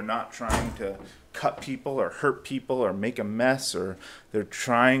kindness, that they're not trying to cut people or hurt people or make a mess, or they're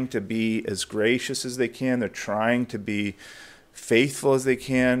trying to be as gracious as they can. They're trying to be faithful as they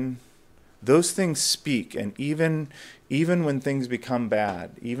can. Those things speak, and even when things become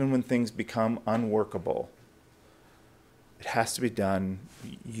bad, even when things become unworkable, it has to be done.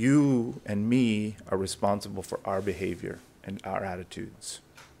 You and me are responsible for our behavior and our attitudes.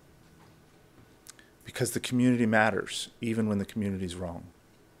 Because the community matters, even when the community's wrong.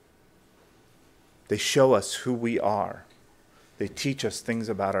 They show us who we are. They teach us things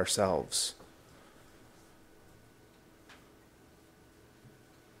about ourselves.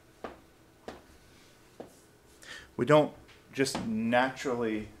 We don't just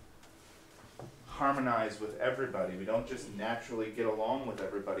naturally harmonize with everybody. We don't just naturally get along with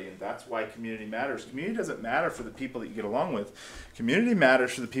everybody, and that's why community matters. Community doesn't matter for the people that you get along with. Community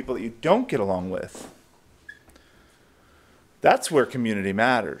matters for the people that you don't get along with. That's where community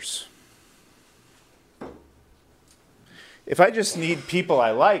matters. If I just need people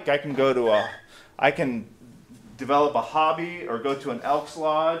I like, I can develop a hobby or go to an Elks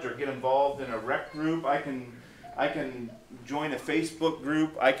Lodge or get involved in a rec group. I can join a Facebook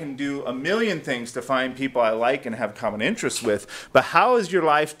group. I can do a million things to find people I like and have common interests with. But how is your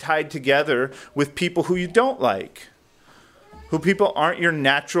life tied together with people who you don't like? who people aren't your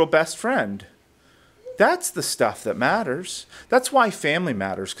natural best friend. That's the stuff that matters. That's why family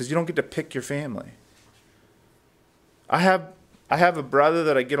matters, because you don't get to pick your family. I have a brother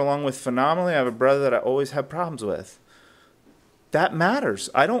that I get along with phenomenally. I have a brother that I always have problems with. That matters.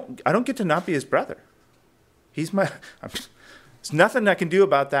 I don't get to not be his brother. There's nothing I can do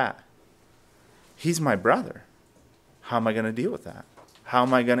about that. He's my brother. How am I going to deal with that? How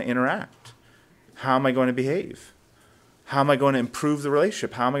am I going to interact? How am I going to behave? How am I going to improve the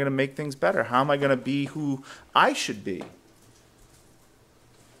relationship? How am I going to make things better? How am I going to be who I should be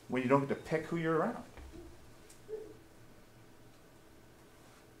when you don't get to pick who you're around?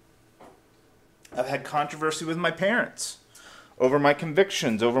 I've had controversy with my parents over my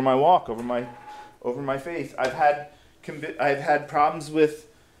convictions, over my walk, over my faith. I've had problems with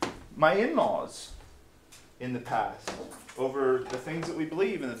my in-laws in the past over the things that we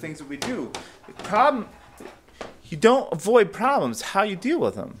believe and the things that we do. You don't avoid problems. How you deal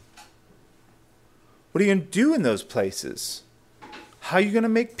with them. What are you going to do in those places? How are you going to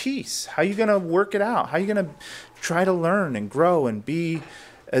make peace? How are you going to work it out? How are you going to try to learn and grow and be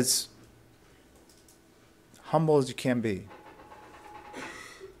as humble as you can be?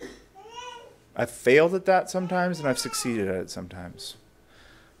 I've failed at that sometimes, and I've succeeded at it sometimes.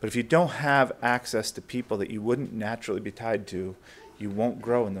 But if you don't have access to people that you wouldn't naturally be tied to, you won't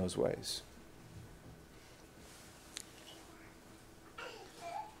grow in those ways.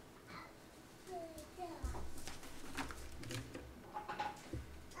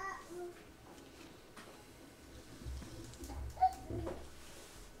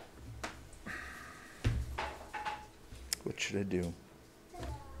 What should I do?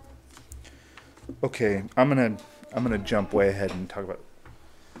 Okay, I'm gonna jump way ahead and talk about.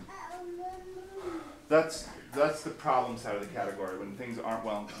 That's the problem side of the category when things aren't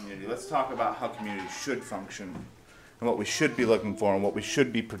well in community. Let's talk about how community should function and what we should be looking for and what we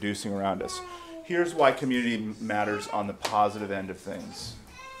should be producing around us. Here's why community matters on the positive end of things.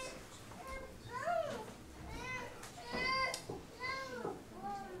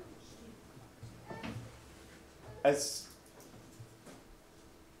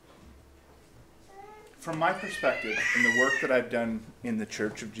 From my perspective, in the work that I've done in the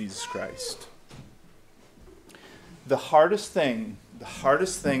Church of Jesus Christ, the hardest thing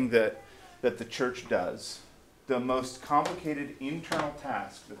that the church does, the most complicated internal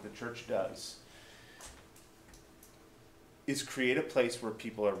task that the church does, is create a place where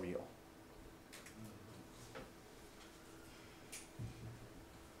people are real.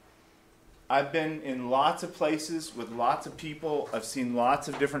 I've been in lots of places with lots of people. I've seen lots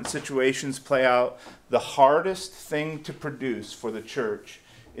of different situations play out. The hardest thing to produce for the church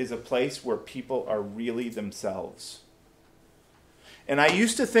is a place where people are really themselves. And I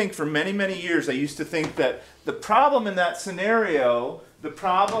used to think for many, many years, that the problem in that scenario, the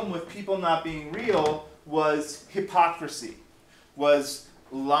problem with people not being real, was hypocrisy, was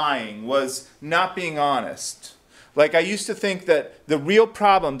lying, was not being honest. Like, I used to think that the real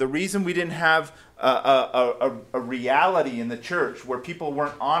problem, the reason we didn't have a reality in the church where people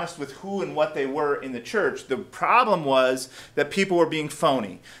weren't honest with who and what they were in the church, the problem was that people were being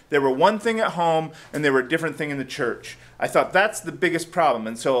phony. They were one thing at home and they were a different thing in the church. I thought that's the biggest problem.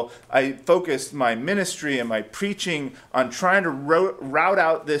 And so I focused my ministry and my preaching on trying to rout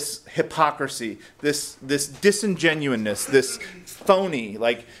out this hypocrisy, this disingenuousness, this phony.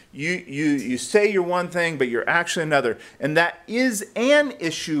 Like you say you're one thing, but you're actually another. And that is an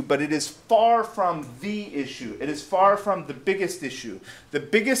issue, but it is far from the issue. It is far from the biggest issue. The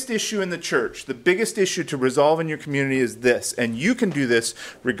biggest issue in the church, the biggest issue to resolve in your community is this. And you can do this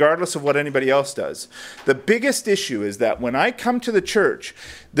regardless of what anybody else does. The biggest issue is that when I come to the church,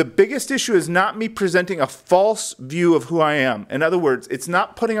 the biggest issue is not me presenting a false view of who I am. In other words, it's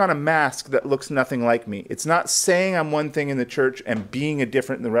not putting on a mask that looks nothing like me. It's not saying I'm one thing in the church and being a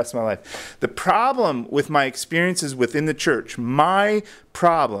different in the rest of my life. The problem with my experiences within the church, my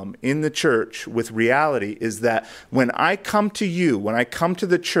problem in the church with reality, is that when I come to you, when I come to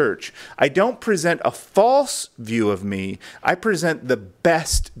the church, I don't present a false view of me. I present the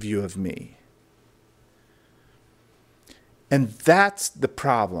best view of me. And that's the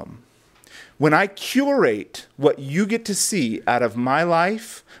problem. When I curate what you get to see out of my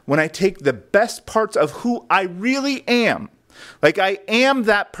life, when I take the best parts of who I really am, like I am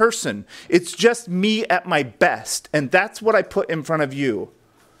that person, it's just me at my best, and that's what I put in front of you.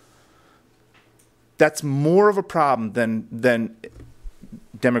 That's more of a problem than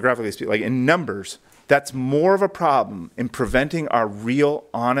demographically speaking, like in numbers, that's more of a problem in preventing our real,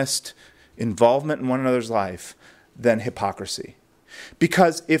 honest involvement in one another's life than hypocrisy.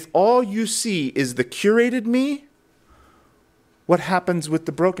 Because if all you see is the curated me, What happens with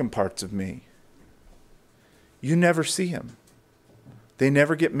the broken parts of me? You never see them. They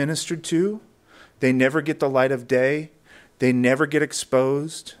never get ministered to. They never get the light of day. They never get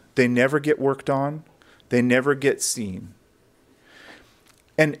exposed. They never get worked on. They never get seen.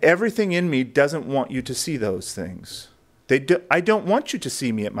 And everything in me doesn't want you to see those things. I don't want you to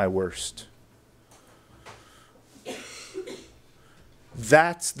see me at my worst.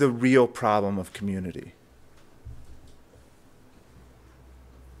 That's the real problem of community.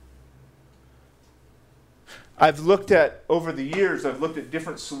 Over the years, I've looked at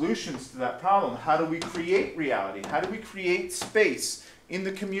different solutions to that problem. How do we create reality? How do we create space in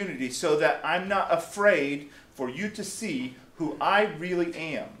the community so that I'm not afraid for you to see who I really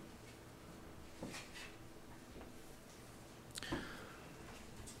am?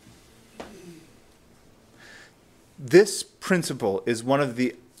 This principle is one of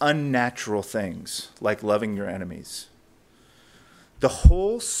the unnatural things, like loving your enemies. The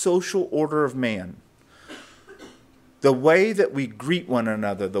whole social order of man, the way that we greet one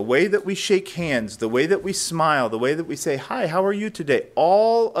another, the way that we shake hands, the way that we smile, the way that we say, "Hi, how are you today?"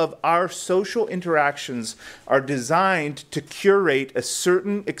 All of our social interactions are designed to curate a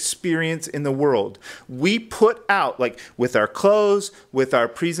certain experience in the world. We put out, like with our clothes, with our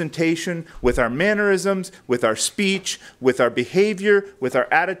presentation, with our mannerisms, with our speech, with our behavior, with our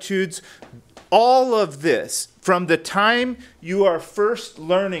attitudes, all of this, from the time you are first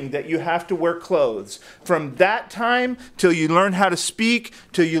learning that you have to wear clothes, from that time till you learn how to speak,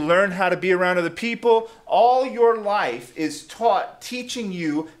 till you learn how to be around other people, all your life is teaching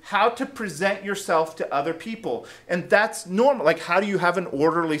you how to present yourself to other people. And that's normal. Like, how do you have an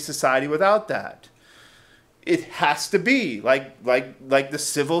orderly society without that? It has to be like the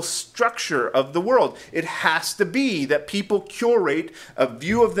civil structure of the world. It has to be that people curate a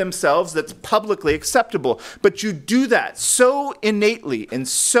view of themselves that's publicly acceptable. But you do that so innately and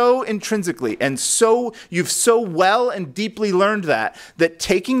so intrinsically, and so you've so well and deeply learned that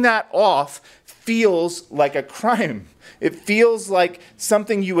taking that off feels like a crime. It feels like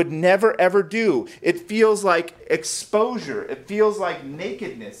something you would never ever do. It feels like exposure. It feels like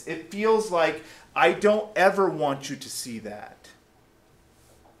nakedness. It feels like, I don't ever want you to see that.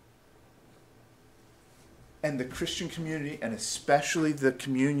 And the Christian community, and especially the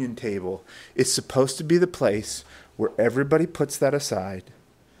communion table, is supposed to be the place where everybody puts that aside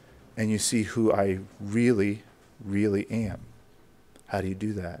and you see who I really, really am. How do you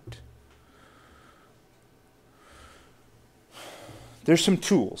do that? There's some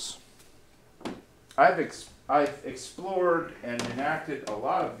tools. I've explored and enacted a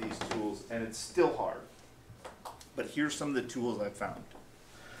lot of these tools, and it's still hard. But here's some of the tools I've found.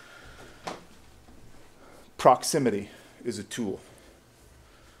 Proximity is a tool.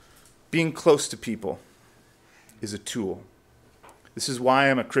 Being close to people is a tool. This is why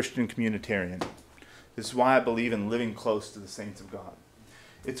I'm a Christian communitarian. This is why I believe in living close to the saints of God.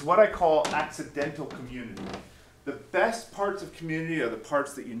 It's what I call accidental community. The best parts of community are the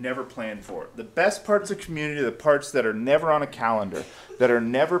parts that you never planned for. The best parts of community are the parts that are never on a calendar, that are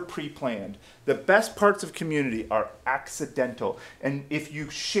never pre-planned. The best parts of community are accidental. And if you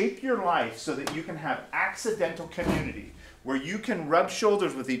shape your life so that you can have accidental community, where you can rub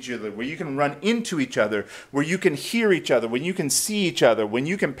shoulders with each other, where you can run into each other, where you can hear each other, when you can see each other, when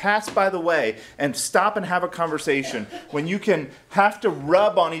you can pass by the way and stop and have a conversation, when you can have to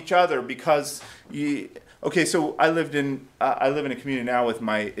rub on each other because you... Okay, so I live in a community now with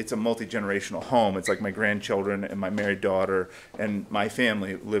it's a multi-generational home. It's like my grandchildren and my married daughter and my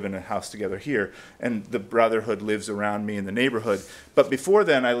family live in a house together here. And the brotherhood lives around me in the neighborhood. But before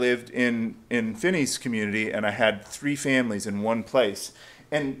then, I lived in Finney's community, and I had 3 families in one place.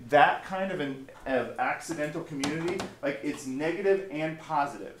 And that kind of accidental community, like, it's negative and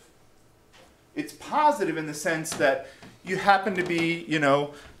positive. It's positive in the sense that you happen to be,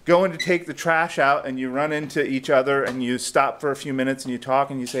 going to take the trash out, and you run into each other, and you stop for a few minutes, and you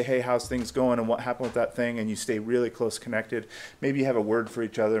talk, and you say, "Hey, how's things going, and what happened with that thing?" And you stay really close connected. Maybe you have a word for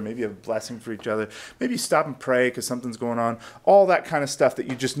each other. Maybe you have a blessing for each other. Maybe you stop and pray because something's going on. All that kind of stuff that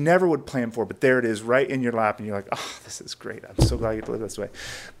you just never would plan for, but there it is right in your lap, and you're like, "Oh, this is great. I'm so glad I get to live this way."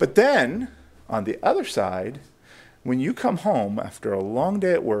 But then, on the other side, when you come home after a long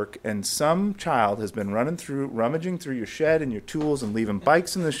day at work and some child has been rummaging through your shed and your tools and leaving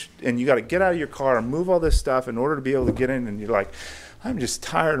bikes and you got to get out of your car and move all this stuff in order to be able to get in, and you're like, "I'm just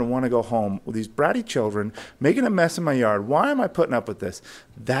tired and want to go home with these bratty children making a mess in my yard. Why am I putting up with this?"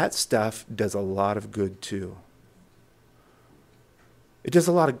 That stuff does a lot of good too. It does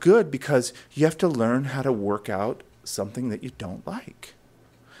a lot of good because you have to learn how to work out something that you don't like.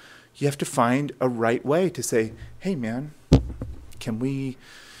 You have to find a right way to say, "Hey, man, can we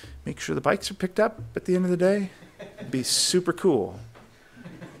make sure the bikes are picked up at the end of the day? It'd be super cool.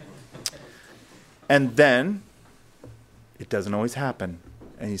 And then it doesn't always happen.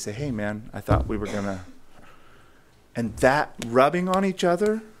 And you say, hey, man, I thought we were going to. And that rubbing on each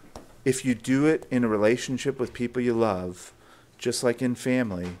other, if you do it in a relationship with people you love, just like in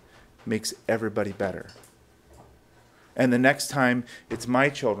family, makes everybody better. And the next time, it's my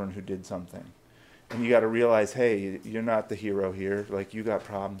children who did something. And you got to realize, hey, you're not the hero here. Like, you got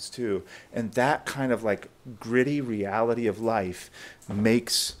problems too. And that kind of like gritty reality of life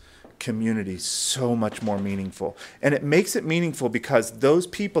makes community so much more meaningful. And it makes it meaningful because those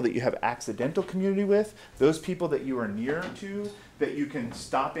people that you have accidental community with, those people that you are near to, that you can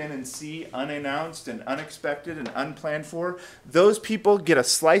stop in and see unannounced and unexpected and unplanned for, those people get a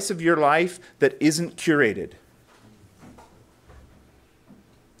slice of your life that isn't curated.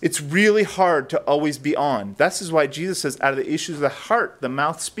 It's really hard to always be on. This is why Jesus says, out of the issues of the heart, the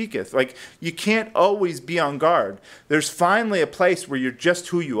mouth speaketh. Like, you can't always be on guard. There's finally a place where you're just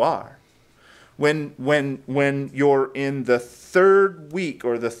who you are. When you're in the third week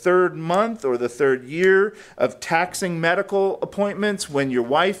or the third month or the third year of taxing medical appointments, when your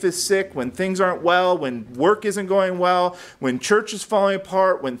wife is sick, when things aren't well, when work isn't going well, when church is falling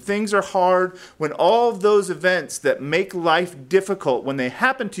apart, when things are hard, when all of those events that make life difficult, when they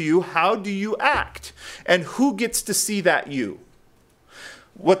happen to you, how do you act? And who gets to see that you?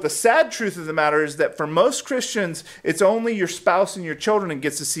 What the sad truth of the matter is that for most Christians, it's only your spouse and your children that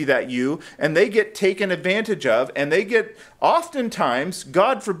gets to see that you, and they get taken advantage of, and they get, oftentimes,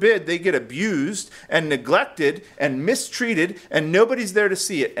 God forbid, they get abused and neglected and mistreated, and nobody's there to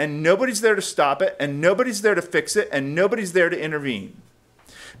see it, and nobody's there to stop it, and nobody's there to fix it, and nobody's there to intervene.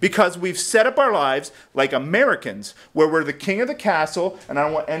 Because we've set up our lives like Americans, where we're the king of the castle, and I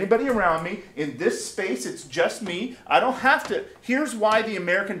don't want anybody around me. In this space, it's just me. I don't have to. Here's why the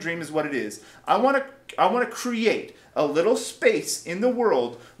American dream is what it is. I want to create a little space in the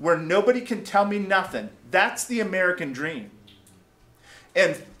world where nobody can tell me nothing. That's the American dream.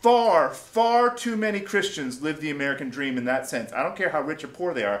 And far, far too many Christians live the American dream in that sense. I don't care how rich or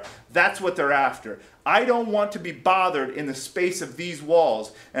poor they are. That's what they're after. I don't want to be bothered in the space of these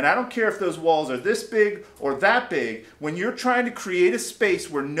walls. And I don't care if those walls are this big or that big. When you're trying to create a space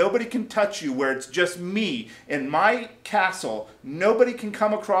where nobody can touch you, where it's just me in my castle, nobody can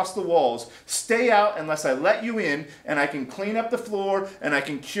come across the walls, stay out unless I let you in, and I can clean up the floor, and I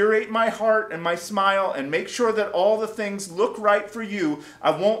can curate my heart and my smile and make sure that all the things look right for you.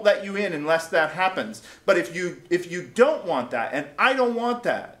 I won't let you in unless that happens. But if you don't want that, and I don't want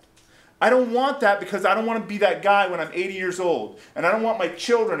that, I don't want that because I don't want to be that guy when I'm 80 years old. And I don't want my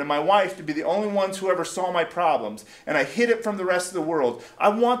children and my wife to be the only ones who ever saw my problems. And I hid it from the rest of the world. I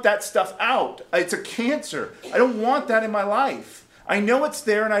want that stuff out. It's a cancer. I don't want that in my life. I know it's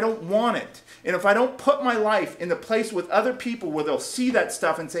there and I don't want it. And if I don't put my life in the place with other people where they'll see that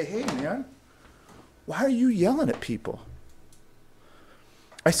stuff and say, hey man, why are you yelling at people?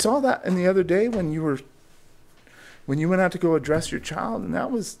 I saw that in the other day when you went out to go address your child, and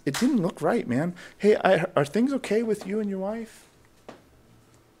it didn't look right, man. Hey, are things okay with you and your wife?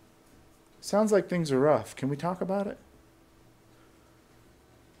 Sounds like things are rough. Can we talk about it?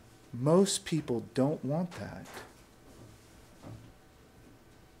 Most people don't want that.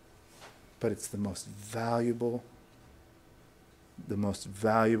 But it's the most valuable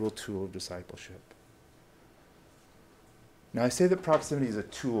tool of discipleship. Now, I say that proximity is a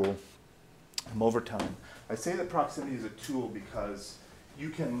tool. I'm over time. I say that proximity is a tool because you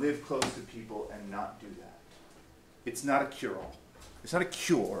can live close to people and not do that. It's not a cure-all. It's not a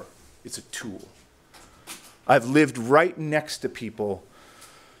cure. It's a tool. I've lived right next to people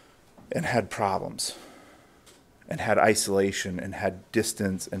and had problems and had isolation and had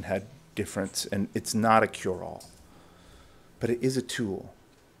distance and had difference, and it's not a cure-all. But it is a tool.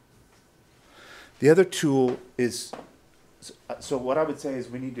 The other tool is... So what I would say is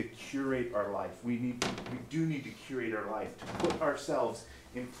we need to curate our life. We do need to curate our life, to put ourselves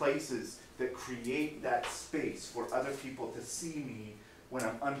in places that create that space for other people to see me when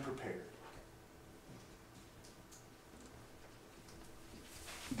I'm unprepared.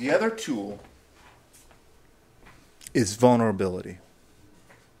 The other tool is vulnerability.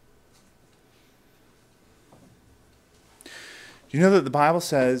 Do you know that the Bible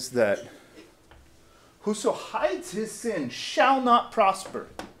says that whoso hides his sin shall not prosper?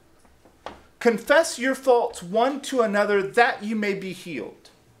 Confess your faults one to another that you may be healed.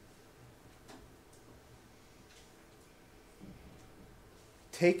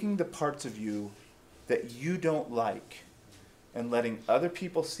 Taking the parts of you that you don't like and letting other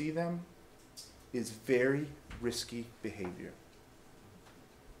people see them is very risky behavior.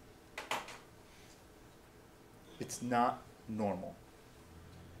 It's not normal.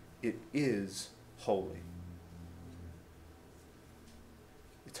 It is holy.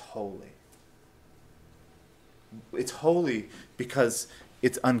 It's holy. It's holy because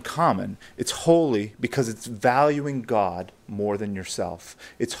it's uncommon. It's holy because it's valuing God more than yourself.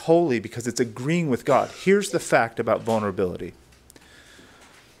 It's holy because it's agreeing with God. Here's the fact about vulnerability.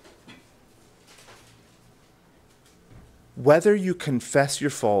 Whether you confess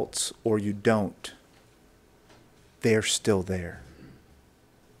your faults or you don't, they're still there.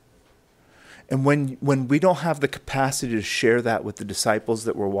 And when we don't have the capacity to share that with the disciples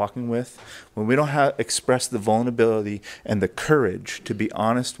that we're walking with, when we don't express the vulnerability and the courage to be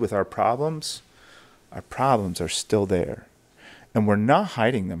honest with our problems are still there. And we're not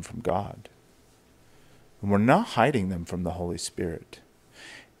hiding them from God. And we're not hiding them from the Holy Spirit.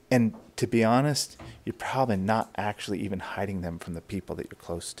 And to be honest, you're probably not actually even hiding them from the people that you're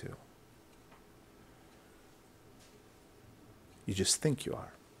close to. You just think you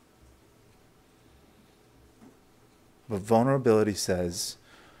are. But vulnerability says,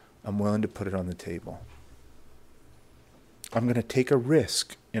 I'm willing to put it on the table. I'm going to take a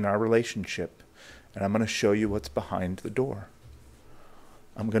risk in our relationship, and I'm going to show you what's behind the door.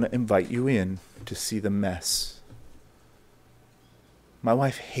 I'm going to invite you in to see the mess. My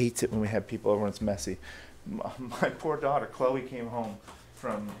wife hates it when we have people over and it's messy. My poor daughter, Chloe, came home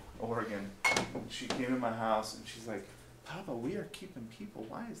from Oregon. She came to my house, and she's like, Papa, we are keeping people.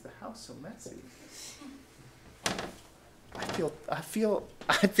 Why is the house so messy? I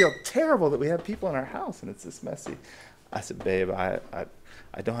feel terrible that we have people in our house and it's this messy. I said, babe, I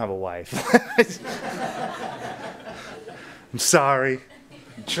don't have a wife. I'm sorry.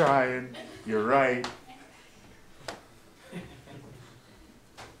 I'm trying. You're right.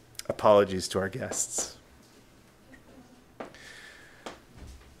 Apologies to our guests.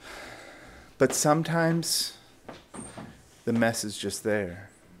 But sometimes the mess is just there.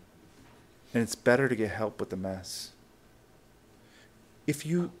 And it's better to get help with the mess. If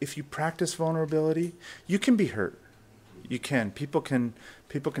you practice vulnerability, you can be hurt. You can. People can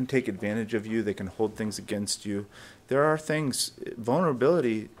take advantage of you. They can hold things against you. There are things.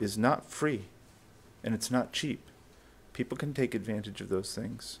 Vulnerability is not free, and it's not cheap. People can take advantage of those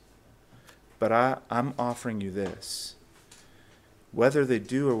things. But I'm offering you this. Whether they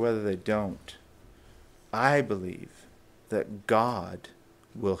do or whether they don't, I believe that God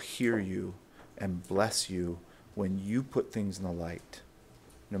will hear you and bless you when you put things in the light,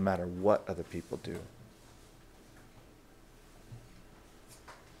 no matter what other people do.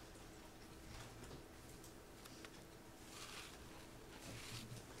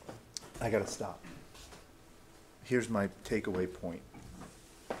 I gotta stop. Here's my takeaway point.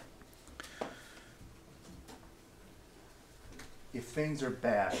 If things are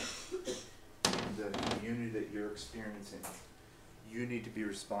bad in the community that you're experiencing, you need to be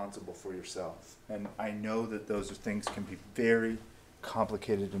responsible for yourself. And I know that those things can be very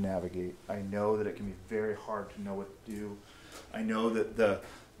complicated to navigate. I know that it can be very hard to know what to do. I know that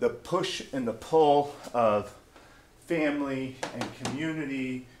the push and the pull of family and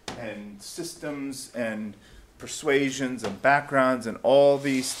community and systems and persuasions and backgrounds and all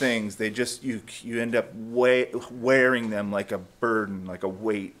these things, they just, you end up wearing them like a burden, like a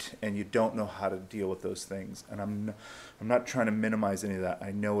weight, and you don't know how to deal with those things. And I'm not trying to minimize any of that.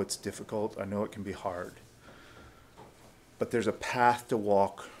 I know it's difficult. I know it can be hard. But there's a path to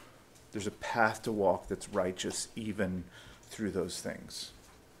walk. There's a path to walk that's righteous even through those things.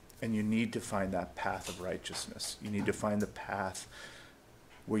 And you need to find that path of righteousness. You need to find the path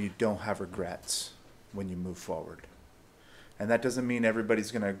where you don't have regrets when you move forward. And that doesn't mean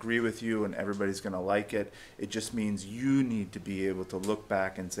everybody's going to agree with you and everybody's going to like it. It just means you need to be able to look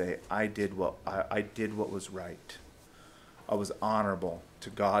back and say, I did what was right. I was honorable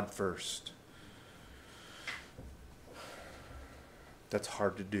to God first. That's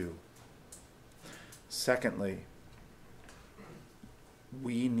hard to do. Secondly,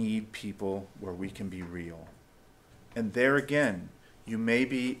 we need people where we can be real. And there again, you may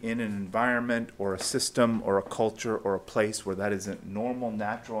be in an environment or a system or a culture or a place where that isn't normal,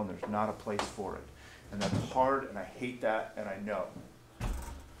 natural, and there's not a place for it. And that's hard, and I hate that, and I know.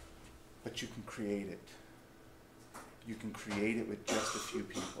 But you can create it. You can create it with just a few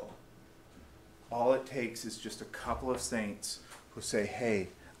people. All it takes is just a couple of saints who say, hey,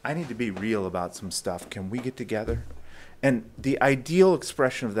 I need to be real about some stuff. Can we get together? And the ideal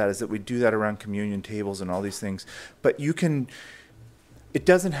expression of that is that we do that around communion tables and all these things. But it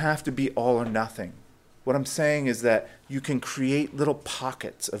doesn't have to be all or nothing. What I'm saying is that you can create little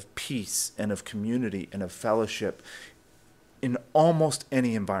pockets of peace and of community and of fellowship in almost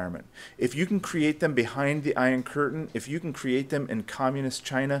any environment. If you can create them behind the Iron Curtain, if you can create them in communist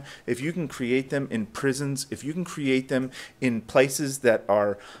China, if you can create them in prisons, if you can create them in places that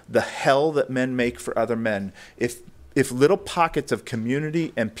are the hell that men make for other men, if little pockets of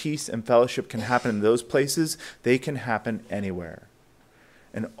community and peace and fellowship can happen in those places, they can happen anywhere.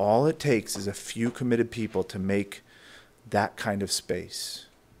 And all it takes is a few committed people to make that kind of space.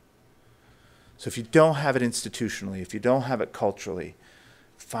 So if you don't have it institutionally, if you don't have it culturally,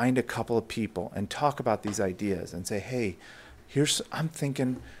 find a couple of people and talk about these ideas and say, hey, I'm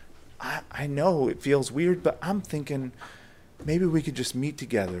thinking, I know it feels weird, but I'm thinking maybe we could just meet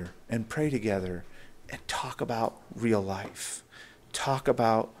together and pray together and talk about real life. Talk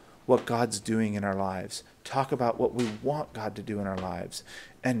about what God's doing in our lives. Talk about what we want God to do in our lives.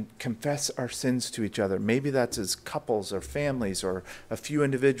 And confess our sins to each other. Maybe that's as couples or families or a few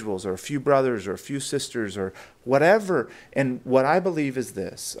individuals or a few brothers or a few sisters or whatever. And what I believe is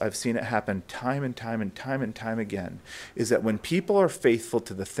this, I've seen it happen time and time and time and time again, is that when people are faithful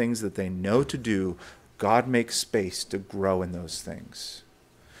to the things that they know to do, God makes space to grow in those things.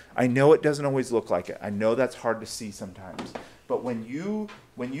 I know it doesn't always look like it. I know that's hard to see sometimes. But when you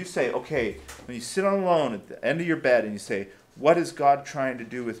say, okay, when you sit alone at the end of your bed and you say, what is God trying to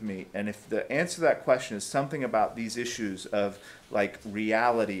do with me? And if the answer to that question is something about these issues of like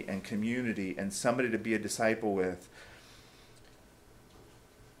reality and community and somebody to be a disciple with,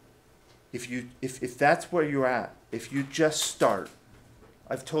 if that's where you're at, if you just start,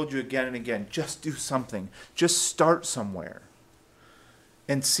 I've told you again and again, just do something. Just start somewhere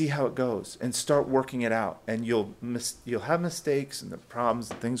and see how it goes and start working it out. And you'll have mistakes and the problems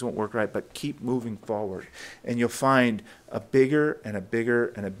and things won't work right, but keep moving forward. And you'll find a bigger and a bigger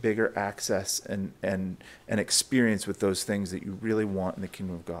and a bigger access and experience with those things that you really want in the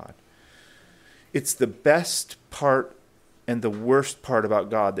kingdom of God. It's the best part and the worst part about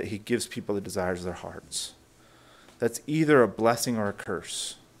God that he gives people the desires of their hearts. That's either a blessing or a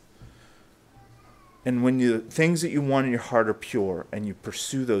curse. And when the things that you want in your heart are pure and you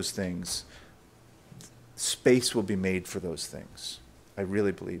pursue those things, space will be made for those things. I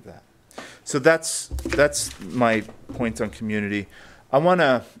really believe that. So that's my points on community. I want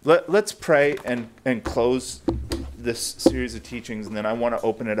to let's pray and close this series of teachings, and then I want to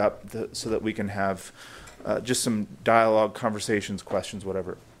open it up so that we can have just some dialogue, conversations, questions,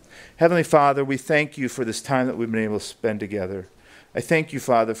 whatever. Heavenly Father, we thank you for this time that we've been able to spend together. I thank you,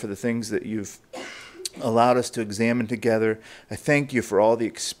 Father, for the things that you've allowed us to examine together. I thank you for all the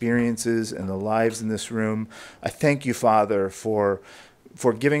experiences and the lives in this room. I thank you, Father, for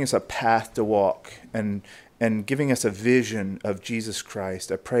giving us a path to walk and giving us a vision of Jesus Christ.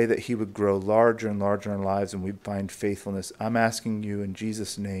 I pray that he would grow larger and larger in our lives and we'd find faithfulness. I'm asking you in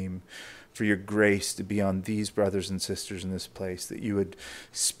Jesus' name for your grace to be on these brothers and sisters in this place, that you would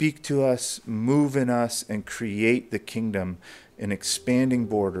speak to us, move in us, and create the kingdom in expanding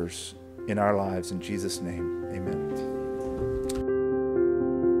borders in our lives. In Jesus' name, amen.